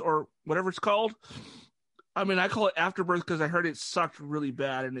Afterbirth or whatever it's called. I mean, I call it Afterbirth because I heard it sucked really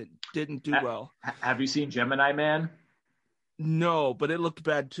bad and it didn't do well. Have you seen Gemini Man? No, but it looked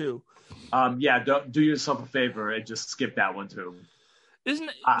bad too. Yeah, do yourself a favor and just skip that one too. Isn't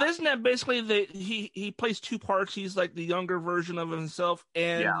that basically he plays 2 parts? He's like the younger version of himself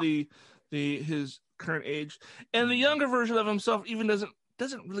and his current age, and the younger version of himself even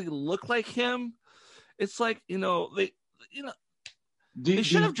doesn't really look like him. It's like they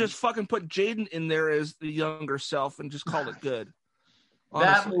should have just fucking put Jaden in there as the younger self and just called it good.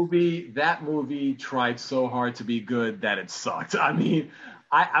 Honestly. That movie tried so hard to be good that it sucked. I mean,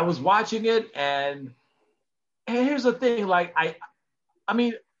 I was watching it, and here's the thing, like I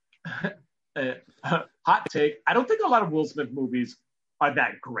mean, hot take. I don't think a lot of Will Smith movies are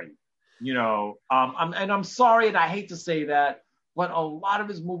that great. I'm sorry, and I hate to say that, but a lot of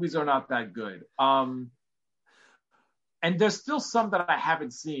his movies are not that good. And there's still some that I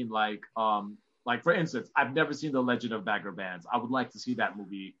haven't seen, like for instance, I've never seen The Legend of Bagger Vance. I would like to see that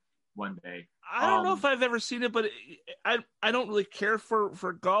movie one day. I don't know if I've ever seen it, but I don't really care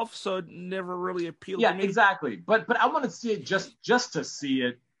for golf, so it never really appealed to me. Yeah, exactly. But I want to see it just to see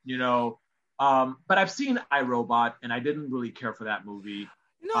it, But I've seen iRobot, and I didn't really care for that movie.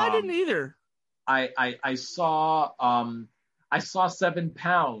 No, I didn't either. I saw 7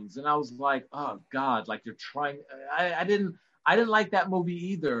 Pounds, and I was like, oh God, like you're trying. I didn't like that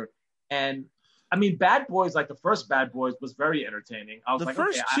movie either. And I mean, Bad Boys, like the first Bad Boys, was very entertaining. I was the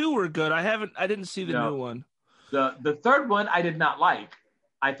first 2 were good. I didn't see the new one. The third one I did not like.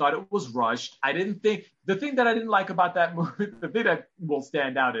 I thought it was rushed. I didn't think the thing that I didn't like about that movie, the thing that will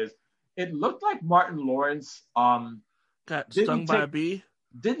stand out is it looked like Martin Lawrence got stung by a bee.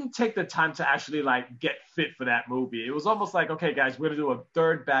 Didn't take the time to actually like get fit for that movie. It was almost like, okay, guys, we're gonna do a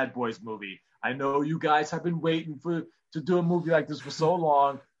third Bad Boys movie. I know you guys have been waiting to do a movie like this for so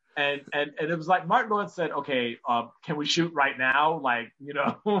long. And it was like Martin Lawrence said, okay, can we shoot right now? Like,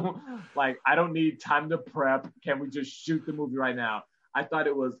 like I don't need time to prep. Can we just shoot the movie right now? I thought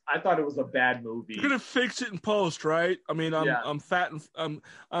it was a bad movie. You're gonna fix it in post, right? I mean, I'm fat and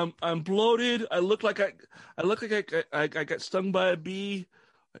I'm bloated. I look like I got stung by a bee,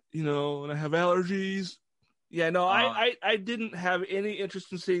 and I have allergies. Yeah, no, I didn't have any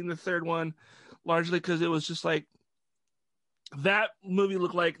interest in seeing the third one, largely because it was just like That movie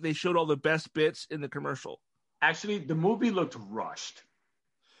looked like they showed all the best bits in the commercial. Actually, the movie looked rushed,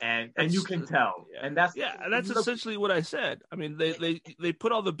 and you can tell. Yeah. And that's essentially what I said. I mean, they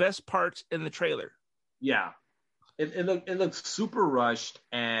put all the best parts in the trailer. Yeah, it looked super rushed,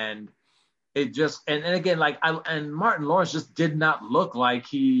 and it just and again Martin Lawrence just did not look like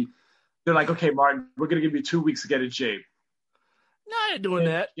he. They're like, okay, Martin, we're gonna give you 2 weeks to get in shape. No, I ain't doing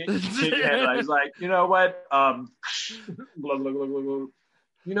that. He's like, you know what?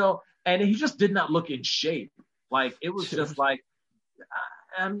 You know, and he just did not look in shape. Like it was just like,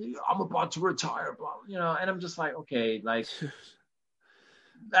 I'm about to retire, blah, you know. And I'm just like, okay, like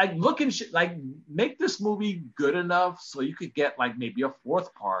make this movie good enough so you could get like maybe a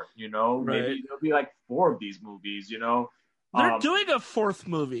fourth part, you know, right. Maybe there'll be like 4 of these movies, you know. They're doing a 4th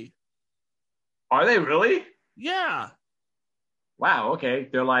movie. Are they really? Yeah. Wow. Okay.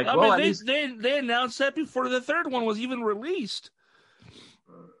 They're like, they announced that before the 3rd one was even released.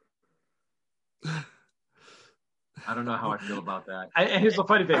 I don't know how I feel about that. And here's the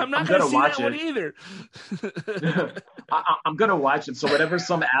funny thing: I'm not going to see watch that one either. I'm gonna watch it. So whenever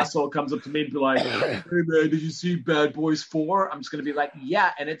some asshole comes up to me and be like, "Hey man, did you see Bad Boys 4?" I'm just gonna be like,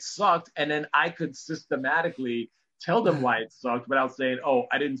 "Yeah," and it sucked. And then I could systematically tell them why it sucked without saying, "Oh,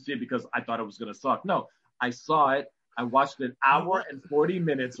 I didn't see it because I thought it was gonna suck." No, I saw it. I watched an hour and 40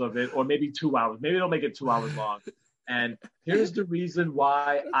 minutes of it, or maybe 2 hours. Maybe it'll make it 2 hours long. And here's the reason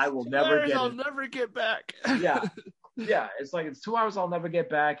why I will never get. I'll never get back. Yeah. It's like it's 2 hours I'll never get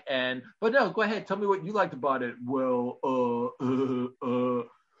back. But no, go ahead. Tell me what you liked about it. Well, no.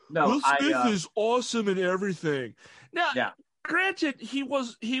 Will Smith is awesome in everything. Now, yeah. Granted, he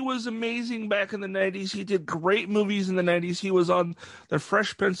was amazing back in the 90s. He did great movies in the 90s. He was on The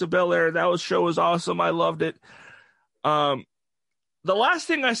Fresh Prince of Bel-Air. That show was awesome. I loved it. The last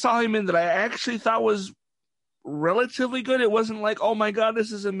thing I saw him in that I actually thought was relatively good, it wasn't like, oh my god,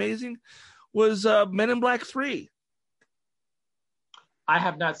 this is amazing, was Men in Black 3. I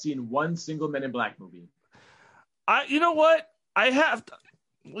have not seen one single Men in Black movie. You know what? I have.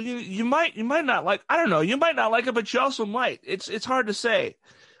 You might not like. I don't know. You might not like it, but you also might. It's hard to say.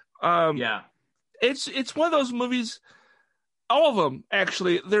 Yeah. It's one of those movies. All of them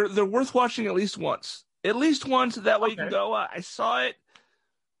actually. They're worth watching at least once. At least once. That way you can go. I saw it,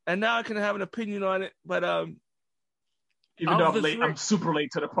 and now I can have an opinion on it. But even though I'm late, I'm super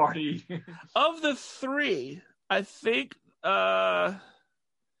late to the party. Of the 3, I think the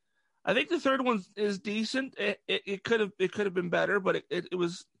 3rd one is decent. It could have been better, but it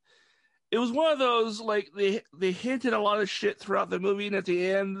was one of those, like, they hinted a lot of shit throughout the movie, and at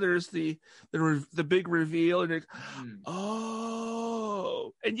the end there's the big reveal, and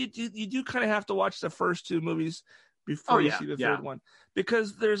and you do kind of have to watch the first 2 movies before you see the 3rd one,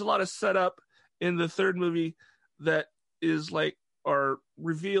 because there's a lot of setup in the 3rd movie that is like, or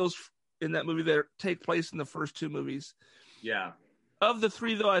reveals in that movie that take place in the first 2 movies. Yeah. Of the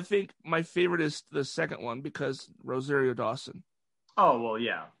 3, though, I think my favorite is the 2nd one, because Rosario Dawson. Oh, well,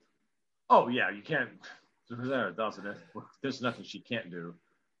 yeah. Oh, yeah, you can't. Rosario Dawson, there's nothing she can't do.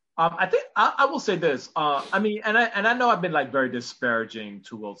 I think I will say this. I mean, and I know I've been like very disparaging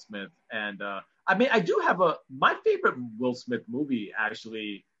to Will Smith, and I mean, I do have my favorite Will Smith movie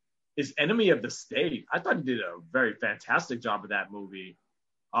actually is Enemy of the State. I thought he did a very fantastic job of that movie.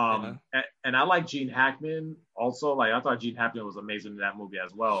 And I like Gene Hackman also. Like, I thought Gene Hackman was amazing in that movie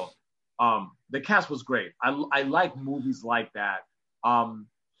as well. The cast was great. I like movies like that. And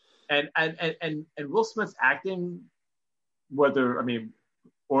Will Smith's acting,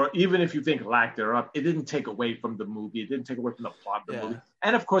 or even if you think lack thereof, it didn't take away from the movie. It didn't take away from the plot of the movie.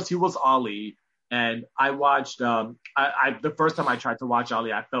 And of course, he was Ali. And I watched. The first time I tried to watch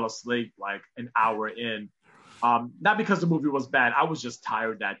Ali, I fell asleep like an hour in. Not because the movie was bad. I was just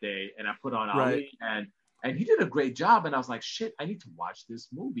tired that day, and I put on Ali, and he did a great job. And I was like, shit, I need to watch this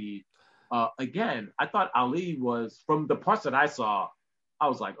movie again. I thought Ali was, from the parts that I saw, I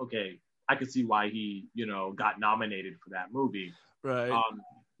was like, okay, I could see why he, got nominated for that movie. Right.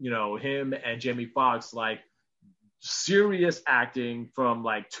 Him and Jamie Foxx, like, serious acting from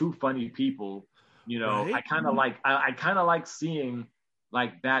like 2 funny people. Right. I kind of like seeing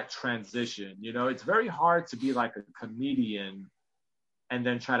like that transition. It's very hard to be like a comedian and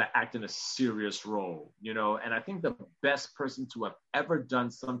then try to act in a serious role, and I think the best person to have ever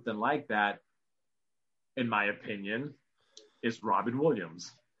done something like that, in my opinion, is Robin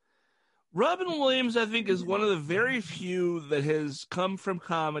Williams. Robin Williams, I think, is one of the very few that has come from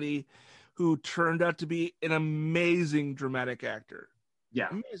comedy who turned out to be an amazing dramatic actor. Yeah.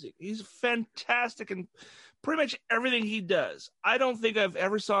 Amazing. He's fantastic in pretty much everything he does. I don't think I've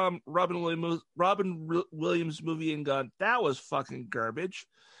ever saw Robin Williams movie and gone, that was fucking garbage.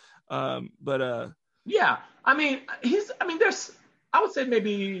 Yeah. I mean, there's, I would say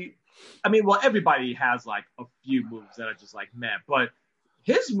maybe, well, everybody has like a few movies that are just like, man, but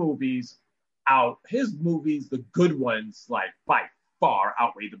his movies, the good ones, like by far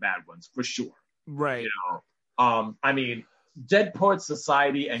outweigh the bad ones for sure. Right. You know, Dead Poets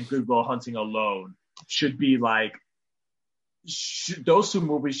Society and Good Will Hunting alone should be like, those two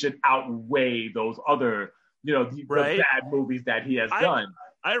movies should outweigh those other, the bad movies that he has done.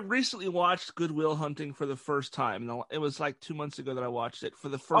 I recently watched Good Will Hunting for the first time. It was like 2 months ago that I watched it for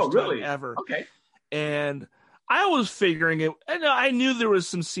the first time ever. Okay. And I was figuring it, and I knew there was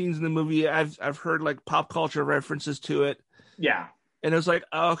some scenes in the movie. I've heard like pop culture references to it. Yeah. And it was like,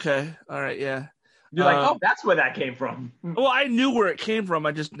 oh, okay, all right, yeah. You're like, oh, that's where that came from. Well, I knew where it came from.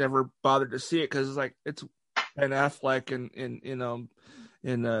 I just never bothered to see it because it's like it's Ben Affleck and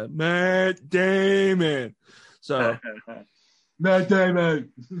Matt Damon. So Matt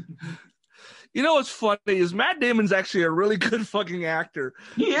Damon. You know what's funny is Matt Damon's actually a really good fucking actor.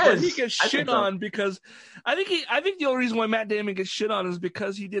 He is. But he gets shit on because I think the only reason why Matt Damon gets shit on is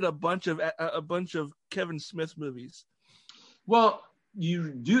because he did a bunch of Kevin Smith movies. Well,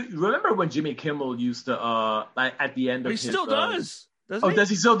 you do remember when Jimmy Kimmel used to at the end of his still does. Doesn't he? Does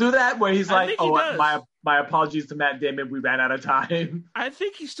he still do that? Where he's like, does. my apologies to Matt Damon, we ran out of time. I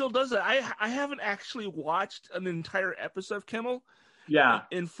think he still does that. I haven't actually watched an entire episode of Kimmel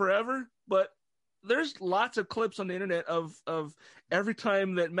in forever, but there's lots of clips on the internet of every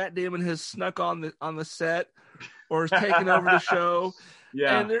time that Matt Damon has snuck on the set or has taken over the show.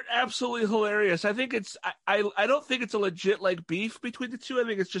 Yeah. And they're absolutely hilarious. I think I don't think it's a legit like beef between the two. I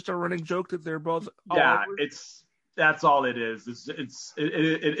think it's just a running joke that they're both that's all it is. It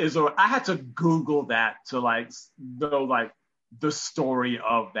is. I had to Google that to like know like the story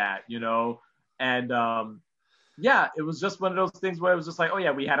of that, and it was just one of those things where it was just like, oh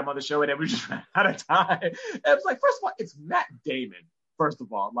yeah, we had him on the show and then we just ran out of time. And it was like, first of all, it's Matt Damon. First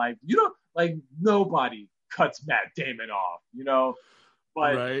of all, like nobody cuts Matt Damon off,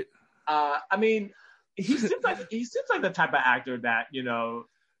 but right. He seems like the type of actor that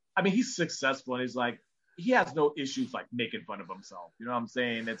he's successful and he's like. He has no issues like making fun of himself. You know what I'm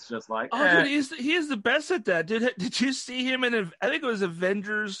saying? It's just like, dude, he is the best at that. Did you see him in? I think it was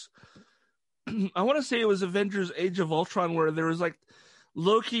Avengers. I want to say it was Avengers: Age of Ultron, where there was like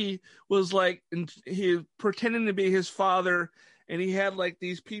Loki was like he pretending to be his father, and he had like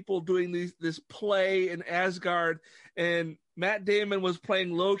these people doing this play in Asgard, and Matt Damon was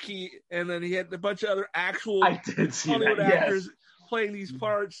playing Loki, and then he had a bunch of other actual Hollywood actors playing these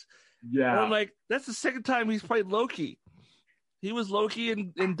parts. Yeah. And I'm like, that's the second time he's played Loki. He was Loki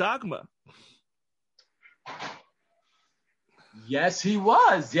in Dogma. Yes, he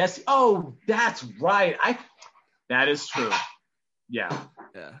was. Yes. Oh, that's right. That is true. Yeah.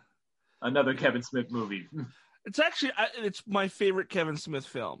 Yeah. Another Kevin Smith movie. It's actually, it's my favorite Kevin Smith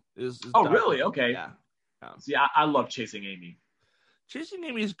film. Is Dogma. Really? Okay. Yeah. See, I love Chasing Amy. Chasing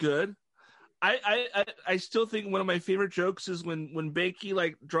Amy is good. I still think one of my favorite jokes is when Bakey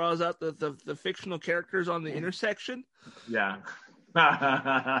like draws out the fictional characters on the intersection. Yeah.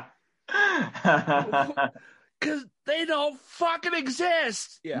 Because they don't fucking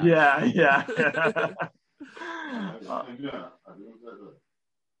exist. Yeah.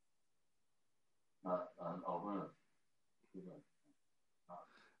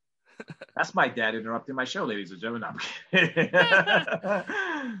 That's my dad interrupting my show, ladies and gentlemen.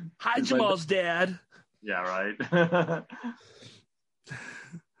 Hi, Jamal's dad. Yeah, right.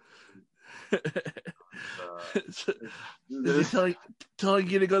 Is he telling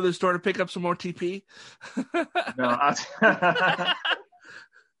you to go to the store to pick up some more TP? No.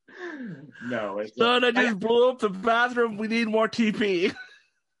 No. It's Son, I just blew up the bathroom. We need more TP.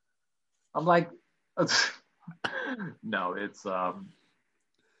 I'm like, no, it's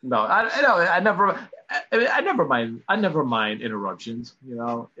no, I never mind interruptions.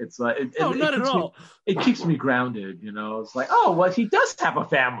 It's not at all. It keeps me grounded. It's like, oh, well, he does have a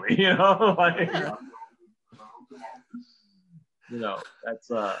family. That's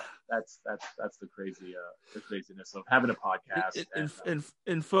the craziness of having a podcast.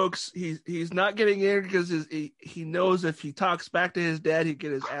 And folks, he's not getting angry because he knows if he talks back to his dad, he'd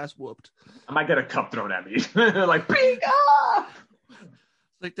get his ass whooped. I might get a cup thrown at me, like bing, ah!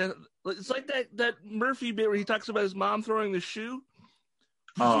 It's like that Murphy bit where he talks about his mom throwing the shoe.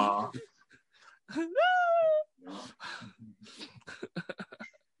 Oh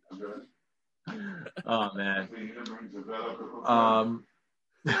man.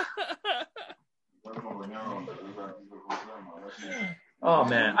 Oh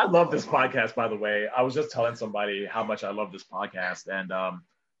man, I love this podcast. By the way, I was just telling somebody how much I love this podcast, and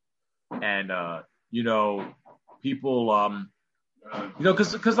people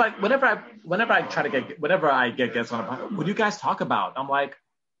because like whenever I get guests on a podcast, what do you guys talk about? I'm like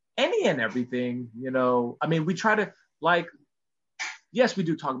any and everything. I mean, we try to like, yes, we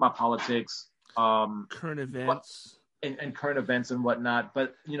do talk about politics, current events. And current events and whatnot,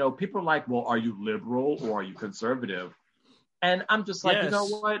 but people are like, well, are you liberal or are you conservative? And I'm just like, yes. You know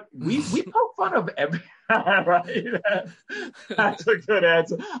what? We poke fun of every right. That's a good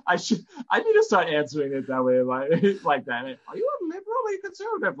answer. I need to start answering it that way, like that. Are you a liberal or are you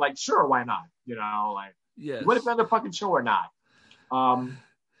conservative? Like, sure, why not? Like, yes. What if on the fucking show or not?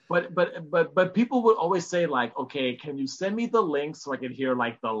 But people would always say like, okay, can you send me the link so I can hear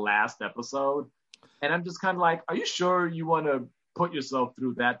like the last episode? And I'm just kind of like, are you sure you want to put yourself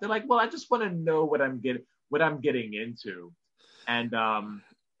through that? They're like, well, I just want to know what I'm getting into. And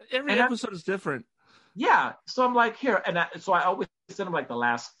every episode is different. Yeah. So I'm like, here. So I always send them like the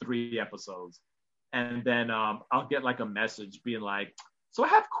last 3 episodes. And then I'll get like a message being like, so I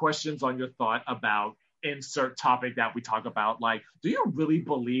have questions on your thought about insert topic that we talk about. Like, do you really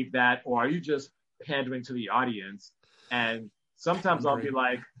believe that? Or are you just pandering to the audience? And sometimes I'll be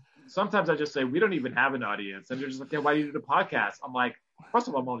like, sometimes I just say, we don't even have an audience. And they're just like, yeah, why do you do the podcast? I'm like, first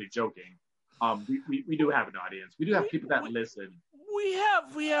of all, I'm only joking. We do have an audience. We do have people that listen. We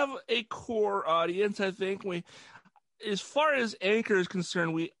have a core audience, I think. As far as Anchor is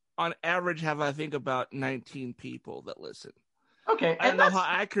concerned, we on average have, I think, about 19 people that listen. Okay. I don't know how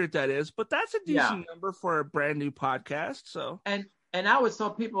accurate that is, but that's a decent number for a brand new podcast. So And I would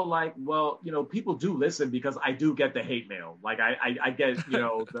tell people like, well, people do listen because I do get the hate mail. Like I get,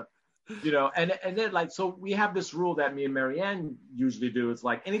 and then like, so we have this rule that me and Marianne usually do. It's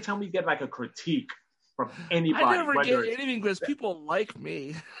like, anytime we get like a critique from anybody. I never get anything because people like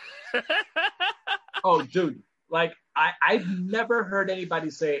me. Oh, dude. Like I've never heard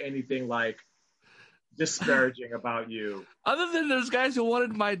anybody say anything like disparaging about you. Other than those guys who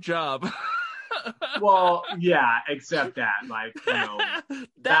wanted my job. Well, yeah, except that, like,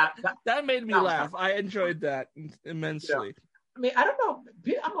 that made me laugh. I enjoyed that immensely. I mean, I don't know.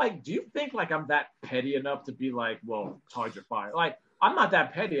 I'm like, do you think like I'm that petty enough to be like, well, Todd, you're fired? Like, I'm not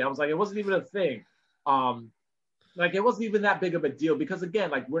that petty. I was like, it wasn't even a thing. Like, it wasn't even that big of a deal because again,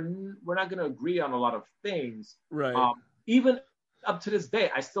 like, we're not going to agree on a lot of things. Right. Even up to this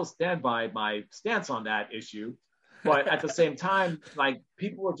day, I still stand by my stance on that issue. But at the same time, like,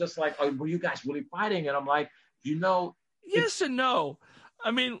 people were just like, oh, were you guys really fighting? And I'm like, yes and no. I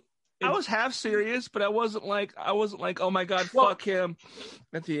mean, I was half serious, but I wasn't like, oh my God, fuck him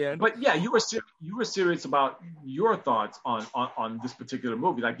at the end. But yeah, you were serious about your thoughts on this particular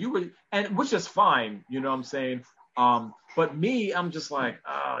movie. Like, you were, and which is fine, you know what I'm saying? But me, I'm just like,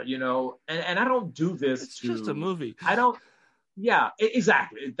 and I don't do this it's just a movie. I don't,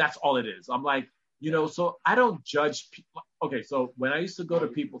 exactly. That's all it is. I'm like, so I don't judge people. Okay, so when I used to go to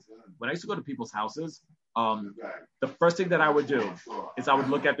people's houses, the first thing that I would do is I would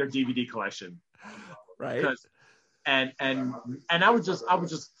look at their DVD collection, right? And I would just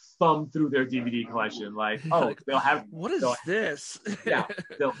thumb through their DVD collection, like, oh, they'll have this? Yeah,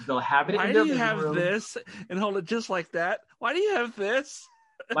 they'll have it. Why in their do you have room. This and hold it just like that? Why do you have this?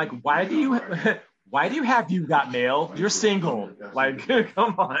 Like, why do you have You Got Mail? You're single. Like,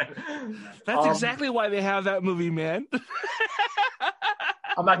 come on. That's exactly why they have that movie, man.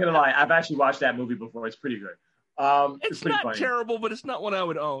 I'm not gonna lie. I've actually watched that movie before. It's pretty good. It's pretty not funny. terrible, but it's not one I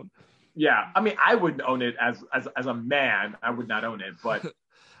would own. Yeah, I mean, I wouldn't own it as a man. I would not own it, but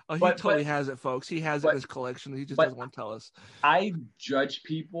he totally has it, folks. He has it in his collection. He just doesn't want to tell us. I judge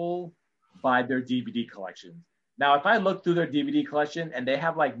people by their DVD collection. Now, if I look through their DVD collection and they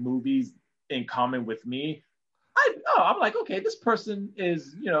have like movies in common with me, I'm like, okay, this person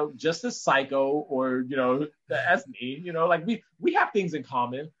is, just as psycho or, as me, like we have things in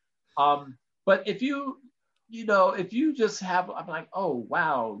common. But if you just have, I'm like, oh,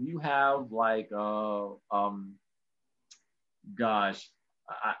 wow, you have like, gosh,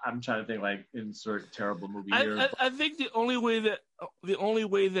 I'm trying to think like insert terrible movie here. I think the only way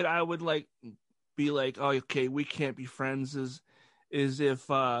that I would like be like, oh, okay, we can't be friends is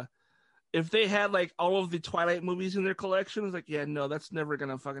if they had like all of the Twilight movies in their collection. It's like, yeah, no, that's never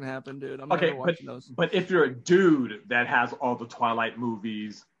gonna fucking happen, dude. I'm never watching those. But if you're a dude that has all the Twilight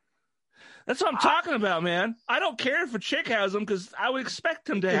movies, that's what I'm talking about, man. I don't care if a chick has them because I would expect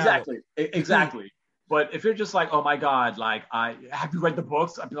them to have exactly. But if you're just like, oh my God, like I have you read the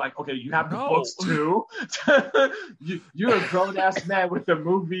books? I'd be like, okay, you have the books too. You're a grown ass man with the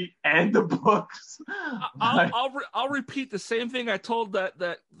movie and the books. I'll repeat the same thing I told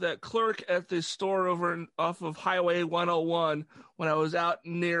that clerk at the store off of Highway 101 when I was out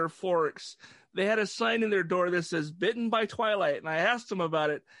near Forks. They had a sign in their door that says "Bitten by Twilight," and I asked them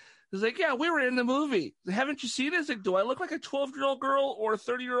about it. He's like, yeah, we were in the movie. Haven't you seen it? It's like, do I look like a 12-year-old girl or a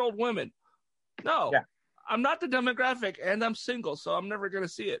 30-year-old woman? No, yeah. I'm not the demographic, and I'm single, so I'm never going to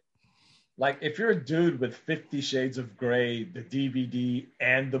see it. Like, if you're a dude with 50 Shades of Grey, the DVD,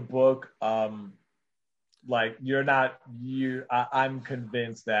 and the book, like, you're not, I'm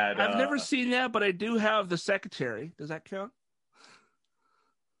convinced that... I've never seen that, but I do have The Secretary. Does that count?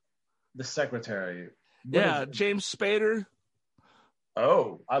 The Secretary. Yeah, James Spader.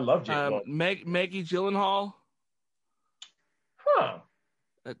 Oh, I love James. Maggie Gyllenhaal. Huh.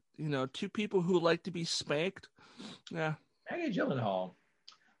 Two people who like to be spanked. Yeah. Maggie Gyllenhaal.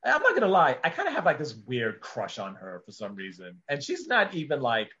 I'm not gonna lie, I kind of have like this weird crush on her for some reason, and she's not even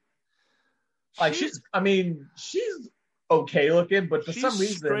like she's okay looking, but for some reason,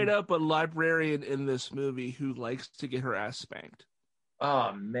 she's straight up a librarian in this movie who likes to get her ass spanked.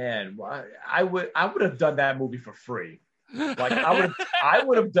 Oh man, I would have done that movie for free. Like I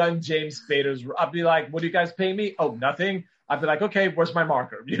would have done James Spader's. I'd be like, "What do you guys pay me? Oh, nothing." I'd be like, "Okay, where's my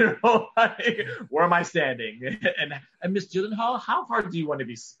marker? Like, where am I standing?" And Miss Gyllenhaal, how hard do you want to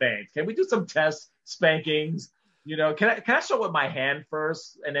be spanked? Can we do some test spankings? Can I show with my hand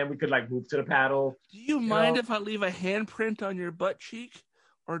first, and then we could like move to the paddle? Do you mind if I leave a handprint on your butt cheek,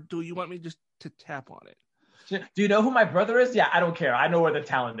 or do you want me just to tap on it? Do you know who my brother is? Yeah, I don't care. I know where the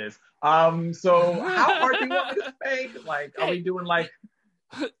talent is. So how hard do you want me to spank? Like, are we doing like...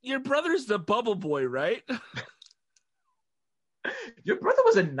 Your brother's the bubble boy, right? Your brother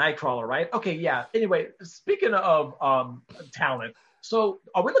was a Nightcrawler, right? Okay, yeah. Anyway, speaking of talent, so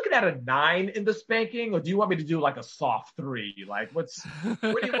are we looking at a 9 in the spanking, or do you want me to do like a soft 3? Like, where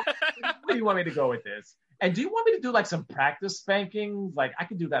do you want me to go with this? And do you want me to do like some practice spankings? Like I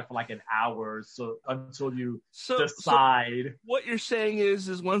could do that for like an hour, so until you decide. So what you're saying is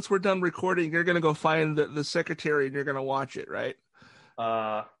once we're done recording, you're gonna go find the Secretary and you're gonna watch it, right?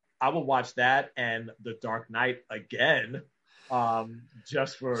 I will watch that and The Dark Knight again,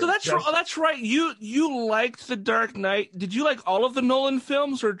 just for. So that's right. You liked The Dark Knight. Did you like all of the Nolan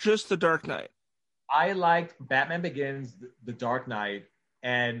films or just The Dark Knight? I liked Batman Begins, The Dark Knight.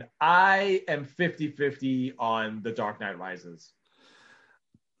 And I am 50-50 on The Dark Knight Rises.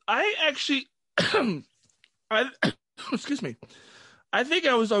 I actually, excuse me. I think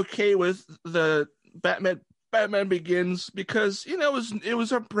I was okay with the Batman Begins because it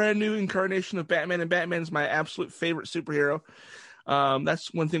was a brand new incarnation of Batman, and Batman's my absolute favorite superhero.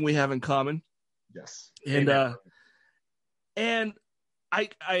 That's one thing we have in common. Yes, and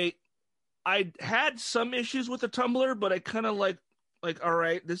I had some issues with the Tumblr, but I kind of like, all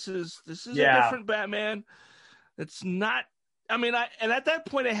right, this is a different Batman. It's not. I mean, and at that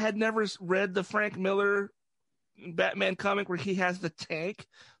point, I had never read the Frank Miller Batman comic where he has the tank,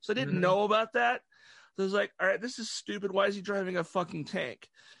 so I didn't know about that. So I was like, all right, this is stupid. Why is he driving a fucking tank?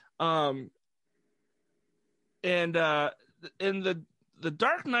 And in the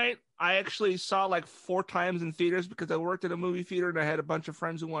Dark Knight, I actually saw like 4 times in theaters because I worked at a movie theater and I had a bunch of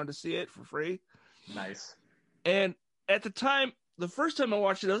friends who wanted to see it for free. Nice. And at the time. The first time I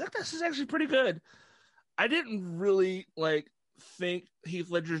watched it, I was like, this is actually pretty good. I didn't really think Heath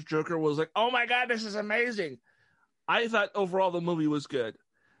Ledger's Joker was like, oh my God, this is amazing. I thought overall the movie was good.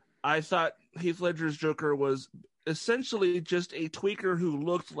 I thought Heath Ledger's Joker was essentially just a tweaker who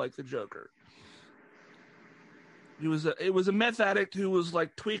looked like the Joker. It was a meth addict who was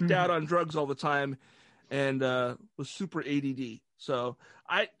like tweaked out on drugs all the time and was super ADD. So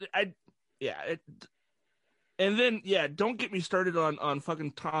and then, don't get me started on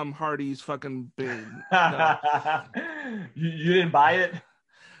fucking Tom Hardy's fucking Bane. No. You didn't buy it?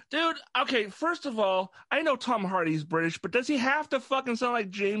 Dude, okay, first of all, I know Tom Hardy's British, but does he have to fucking sound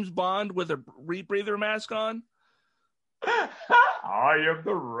like James Bond with a rebreather mask on? I am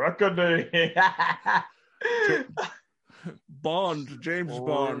the Reckoning. Bond, James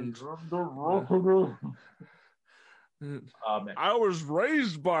Bond. I am the Reckoning. I was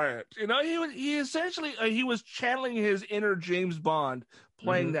raised by it. He essentially he was channeling his inner James Bond,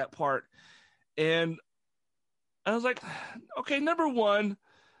 playing that part, and I was like, okay, number one,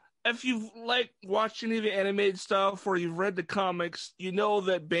 if you've watched any of the animated stuff or you've read the comics, you know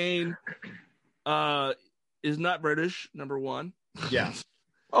that Bane is not British. Number one, yeah.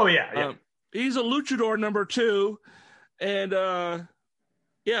 Oh yeah. He's a luchador. Number two, and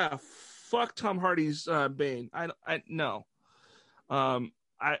fuck Tom Hardy's Bane. I no. I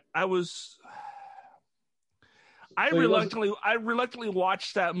was. I reluctantly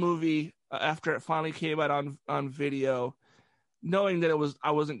watched that movie after it finally came out on video, knowing that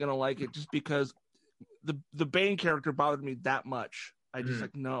I wasn't gonna like it just because the Bane character bothered me that much. I just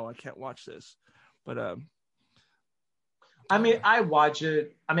like, no, I can't watch this. But I mean, I watch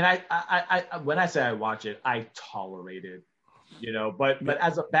it. I mean, I when I say I watch it, I tolerate it, But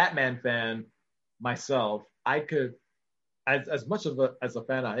as a Batman fan myself, I could, as much of as a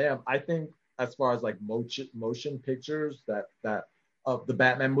fan I am, I think as far as like motion pictures that of the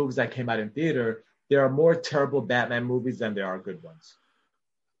Batman movies that came out in theater, there are more terrible Batman movies than there are good ones.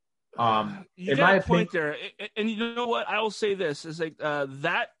 You got a point there, and you know what? I will say this is like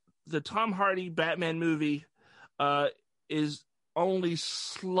that the Tom Hardy Batman movie is only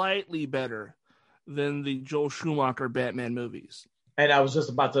slightly better than the Joel Schumacher Batman movies. And I was just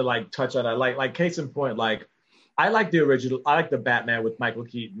about to like touch on that, like case in point, like I like the original. I like the Batman with Michael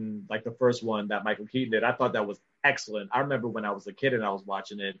Keaton, like the first one that Michael Keaton did. I thought that was excellent. I remember when I was a kid and I was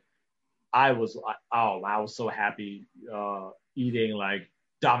watching it, I was so happy eating like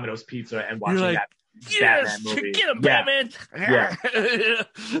Domino's pizza and watching that Batman movie. Get him, Batman! Yeah.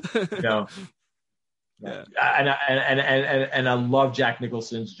 Yeah. And I love Jack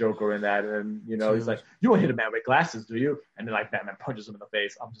Nicholson's Joker in that, and he's like, "You don't hit a man with glasses, do you?" And then like Batman punches him in the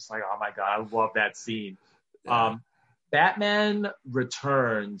face. I'm just like, oh my god, I love that scene. Batman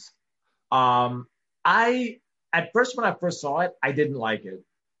Returns. I at first when I first saw it, I didn't like it,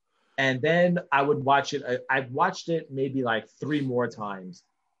 and then I would watch it. I've watched it maybe like 3 more times,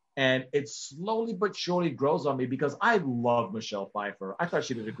 and it slowly but surely grows on me because I love Michelle Pfeiffer. I thought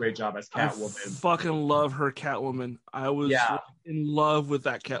she did a great job as Catwoman. I fucking love her Catwoman. I was in love with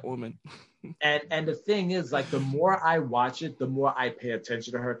that Catwoman. And the thing is, like, the more I watch it, the more I pay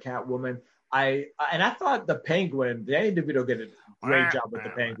attention to her Catwoman. I thought the Penguin, Danny DeVito did a great job with the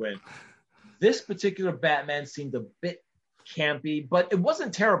Penguin. This particular Batman seemed a bit campy, but it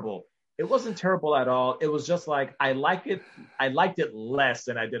wasn't terrible. It wasn't terrible at all. It was just like, I liked it less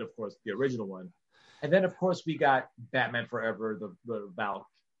than I did, of course, the original one. And then, of course, we got Batman Forever, the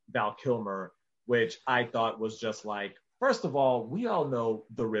Val Kilmer, which I thought was just like, first of all, we all know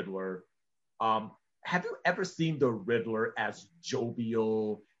the Riddler. Have you ever seen the Riddler as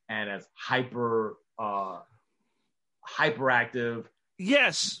jovial and as hyperactive?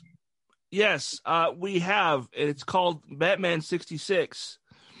 Yes, we have. It's called Batman 66.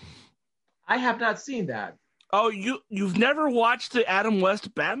 I have not seen that. Oh, you've never watched the Adam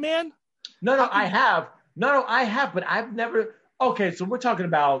West Batman? No, I have. No, I have, but I've never. Okay, so we're talking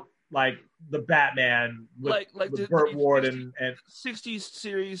about like the Batman with Burt Ward and 60s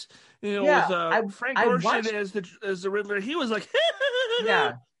series, with Frank Gorshin as the Riddler. He was like,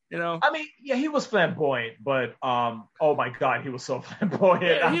 yeah, I mean, yeah, he was flamboyant, but oh my god, he was so flamboyant.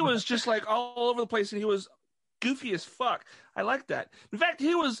 Yeah, he was just like all over the place, and he was goofy as fuck. I like that. In fact,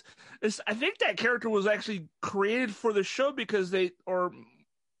 I think that character was actually created for the show because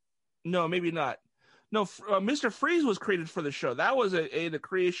no, maybe not. No, Mr. Freeze was created for the show. That was the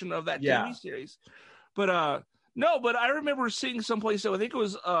creation of that TV series. But no, but I remember seeing someplace, I think it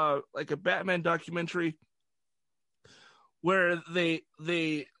was like a Batman documentary where they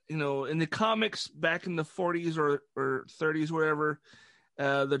in the comics back in the 40s or 30s, whatever,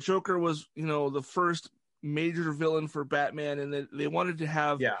 the Joker was, the first major villain for Batman, and they wanted to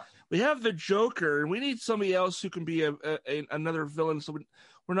have we have the Joker and we need somebody else who can be another villain, so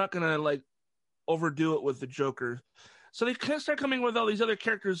we're not gonna like overdo it with the Joker. So they kind of start coming with all these other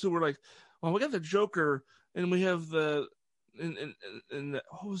characters who were like, well, we got the Joker and we have the and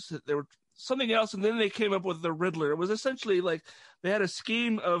what was it, there were something else, and then they came up with the Riddler. It was essentially like they had a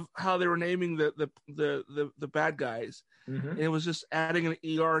scheme of how they were naming the bad guys. Mm-hmm. And it was just adding an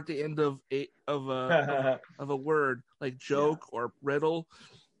ER at the end of a word like joke or riddle,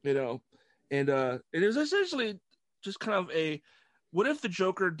 and it was essentially just kind of what if the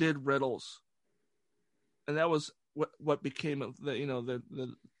Joker did riddles, and that was what became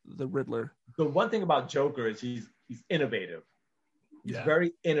the Riddler. The one thing about Joker is he's innovative. He's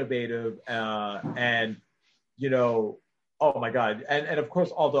very innovative, and oh my god, and of course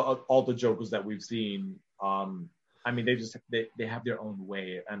all the Jokers that we've seen. I mean, they have their own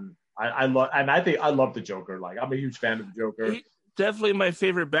way, and I love the Joker. Like, I'm a huge fan of the Joker. He's definitely my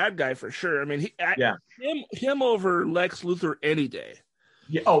favorite bad guy for sure. I mean, him over Lex Luthor any day.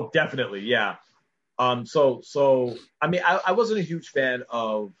 Yeah. Oh, definitely. Yeah. So I mean, I wasn't a huge fan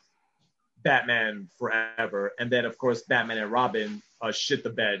of Batman Forever, and then of course Batman and Robin shit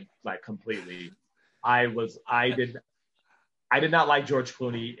the bed like completely. I did not like George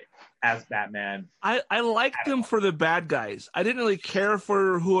Clooney as Batman. I liked them for the bad guys. I didn't really care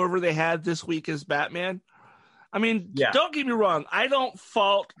for whoever they had this week as Batman. I mean, Don't get me wrong. I don't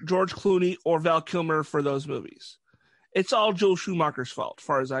fault George Clooney or Val Kilmer for those movies. It's all Joel Schumacher's fault, as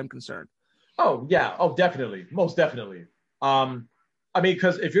far as I'm concerned. Oh, yeah. Oh, definitely. Most definitely. I mean,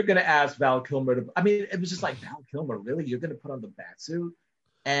 because if you're going to ask Val Kilmer to, I mean, it was just like, Val Kilmer, really? You're going to put on the Batsuit?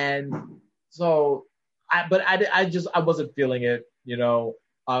 And so, I wasn't feeling it, you know.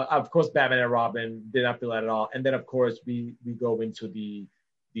 Of course, Batman and Robin did not feel that at all. And then, of course, we go into the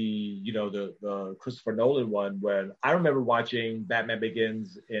Christopher Nolan one, when I remember watching Batman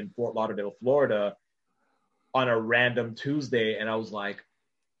Begins in Fort Lauderdale, Florida on a random Tuesday. And I was like,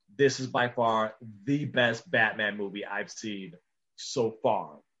 this is by far the best Batman movie I've seen so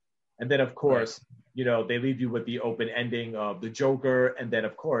far. And then, of course, you know, they leave you with the open ending of the Joker, and then,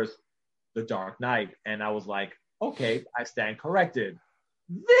 of course, the Dark Knight. And I was like, okay, I stand corrected.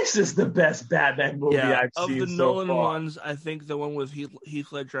 This is the best Batman movie I've seen of the Nolan ones. I think the one with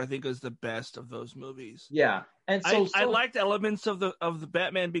Heath Ledger, I think, is the best of those movies. Yeah, and so I liked elements of the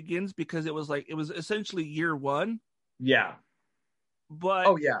Batman Begins because it was essentially year one. Yeah, but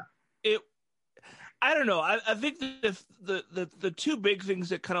I don't know. I think the two big things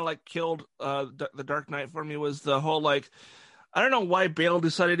that kind of like killed the Dark Knight for me was the whole I don't know why Bale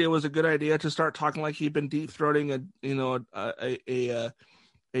decided it was a good idea to start talking like he'd been deep throating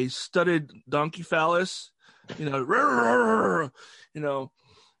a studded donkey phallus, no,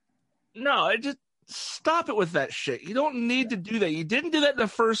 just stop it with that shit. You don't need to do that. You didn't do that in the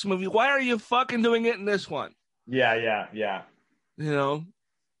first movie. Why are you fucking doing it in this one? Yeah.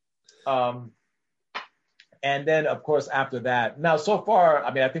 And then, of course, after that, now so far,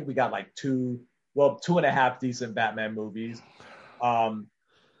 I mean, I think we got like 2.5 decent Batman movies. We're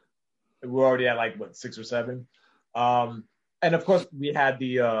already at like 6 or 7. And of course, we had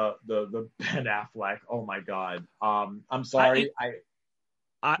the Ben Affleck. Oh my God. I'm sorry.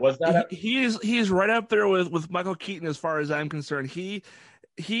 He's right up there with Michael Keaton as far as I'm concerned.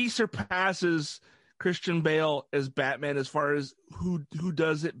 He surpasses Christian Bale as Batman as far as who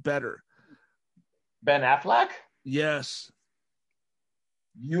does it better. Ben Affleck? Yes.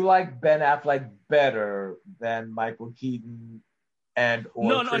 You like Ben Affleck better than Michael Keaton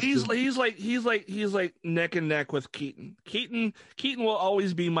No, he's like neck and neck with Keaton. Keaton will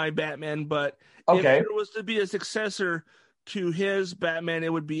always be my Batman, but if there was to be a successor to his Batman,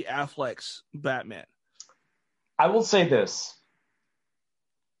 it would be Affleck's Batman. I will say this.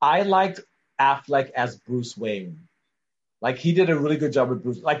 I liked Affleck as Bruce Wayne. Like, he did a really good job with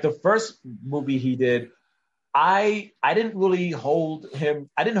Bruce. Like, the first movie he did, I didn't hold Ben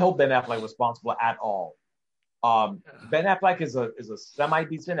Affleck responsible at all. Ben Affleck is a semi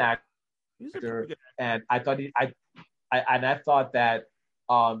decent actor, and I thought that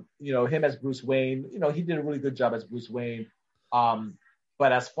him as Bruce Wayne, he did a really good job as Bruce Wayne.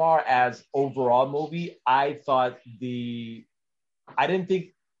 But as far as overall movie, I didn't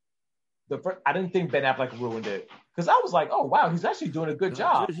think Ben Affleck ruined it, because I was like, oh wow, he's actually doing a good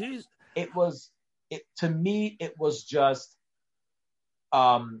job. Dude, to me, it was just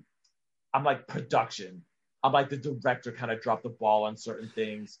I'm like production. I'm like, the director kind of dropped the ball on certain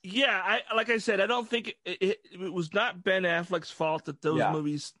things. Yeah, like I said, I don't think it was not Ben Affleck's fault that those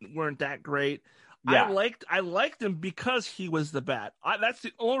movies weren't that great. Yeah. I liked him because he was the Bat. That's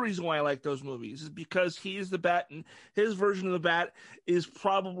the only reason why I like those movies, is because he's the Bat, and his version of the Bat is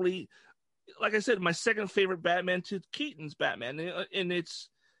probably, like I said, my second favorite Batman to Keaton's Batman, and it's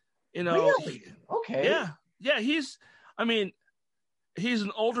really? Okay, yeah. He's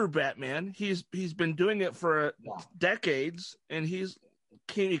an older Batman. He's been doing it for decades, and he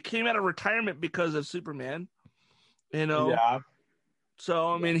came out of retirement because of Superman. Yeah. So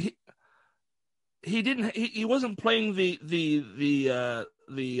I mean, he wasn't playing the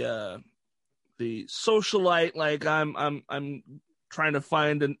socialite, like I'm trying to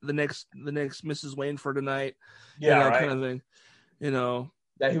find the next Mrs. Wayne for tonight. Yeah, kind of thing.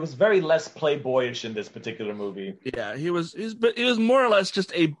 Yeah, he was very less playboyish in this particular movie. Yeah, he was more or less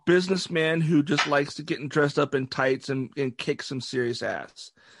just a businessman who just likes to get dressed up in tights and kick some serious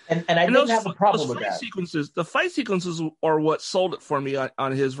ass. And I didn't have a problem with that. The fight sequences are what sold it for me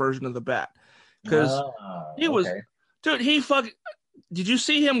on his version of the Bat. Because did you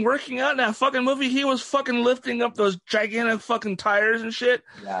see him working out in that fucking movie? He was fucking lifting up those gigantic fucking tires and shit.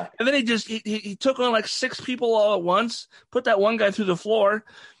 Yeah. And then he took on like 6 people all at once, put that one guy through the floor.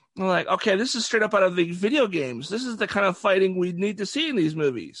 I'm like, okay, this is straight up out of the video games. This is the kind of fighting we need to see in these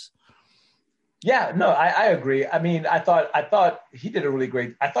movies. Yeah, no, I agree. I mean, I thought he did a really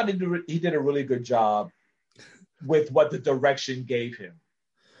great. I thought he did a really good job with what the direction gave him.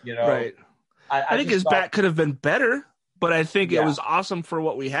 You know, Right. I think just his thought, bat could have been better, but I think it Yeah. was awesome for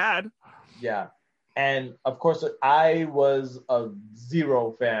what we had. yeah. And of course, I was a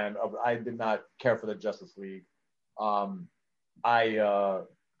zero fan of. I did not care for the Justice League. I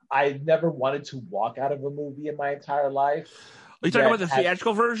never wanted to walk out of a movie in my entire life. Are you talking Yet about the had-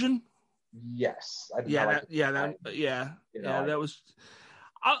 theatrical version? Yes, I did Yeah, not like that was.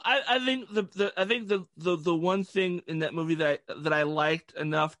 I think the one thing in that movie that I liked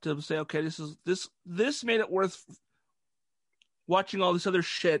enough to say, okay, this made it worth watching all this other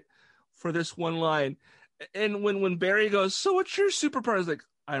shit for this one line. And when Barry goes, so what's your superpower? I was like,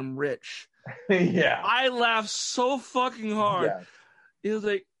 I'm rich. Yeah, I laughed so fucking hard. yeah, It was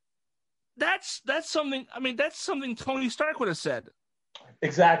like, that's something. I mean, that's something Tony Stark would have said.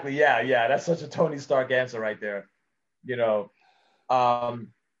 exactly. Yeah. That's such a Tony Stark answer right there. You know,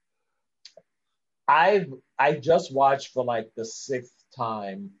 I just watched for like the 6th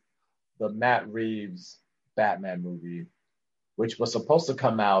time the Matt Reeves Batman movie, which was supposed to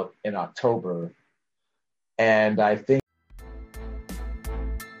come out in October, and I think.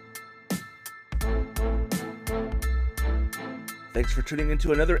 Thanks for tuning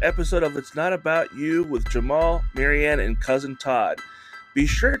into another episode of It's Not About You with Jamal, Marianne, and Cousin Todd. Be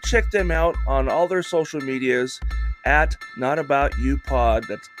sure to check them out on all their social medias at Not About You Pod.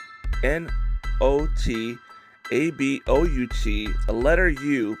 That's NOTABOUT, a letter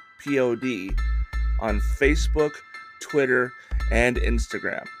U, POD, on Facebook, Twitter, and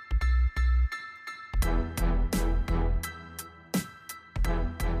Instagram.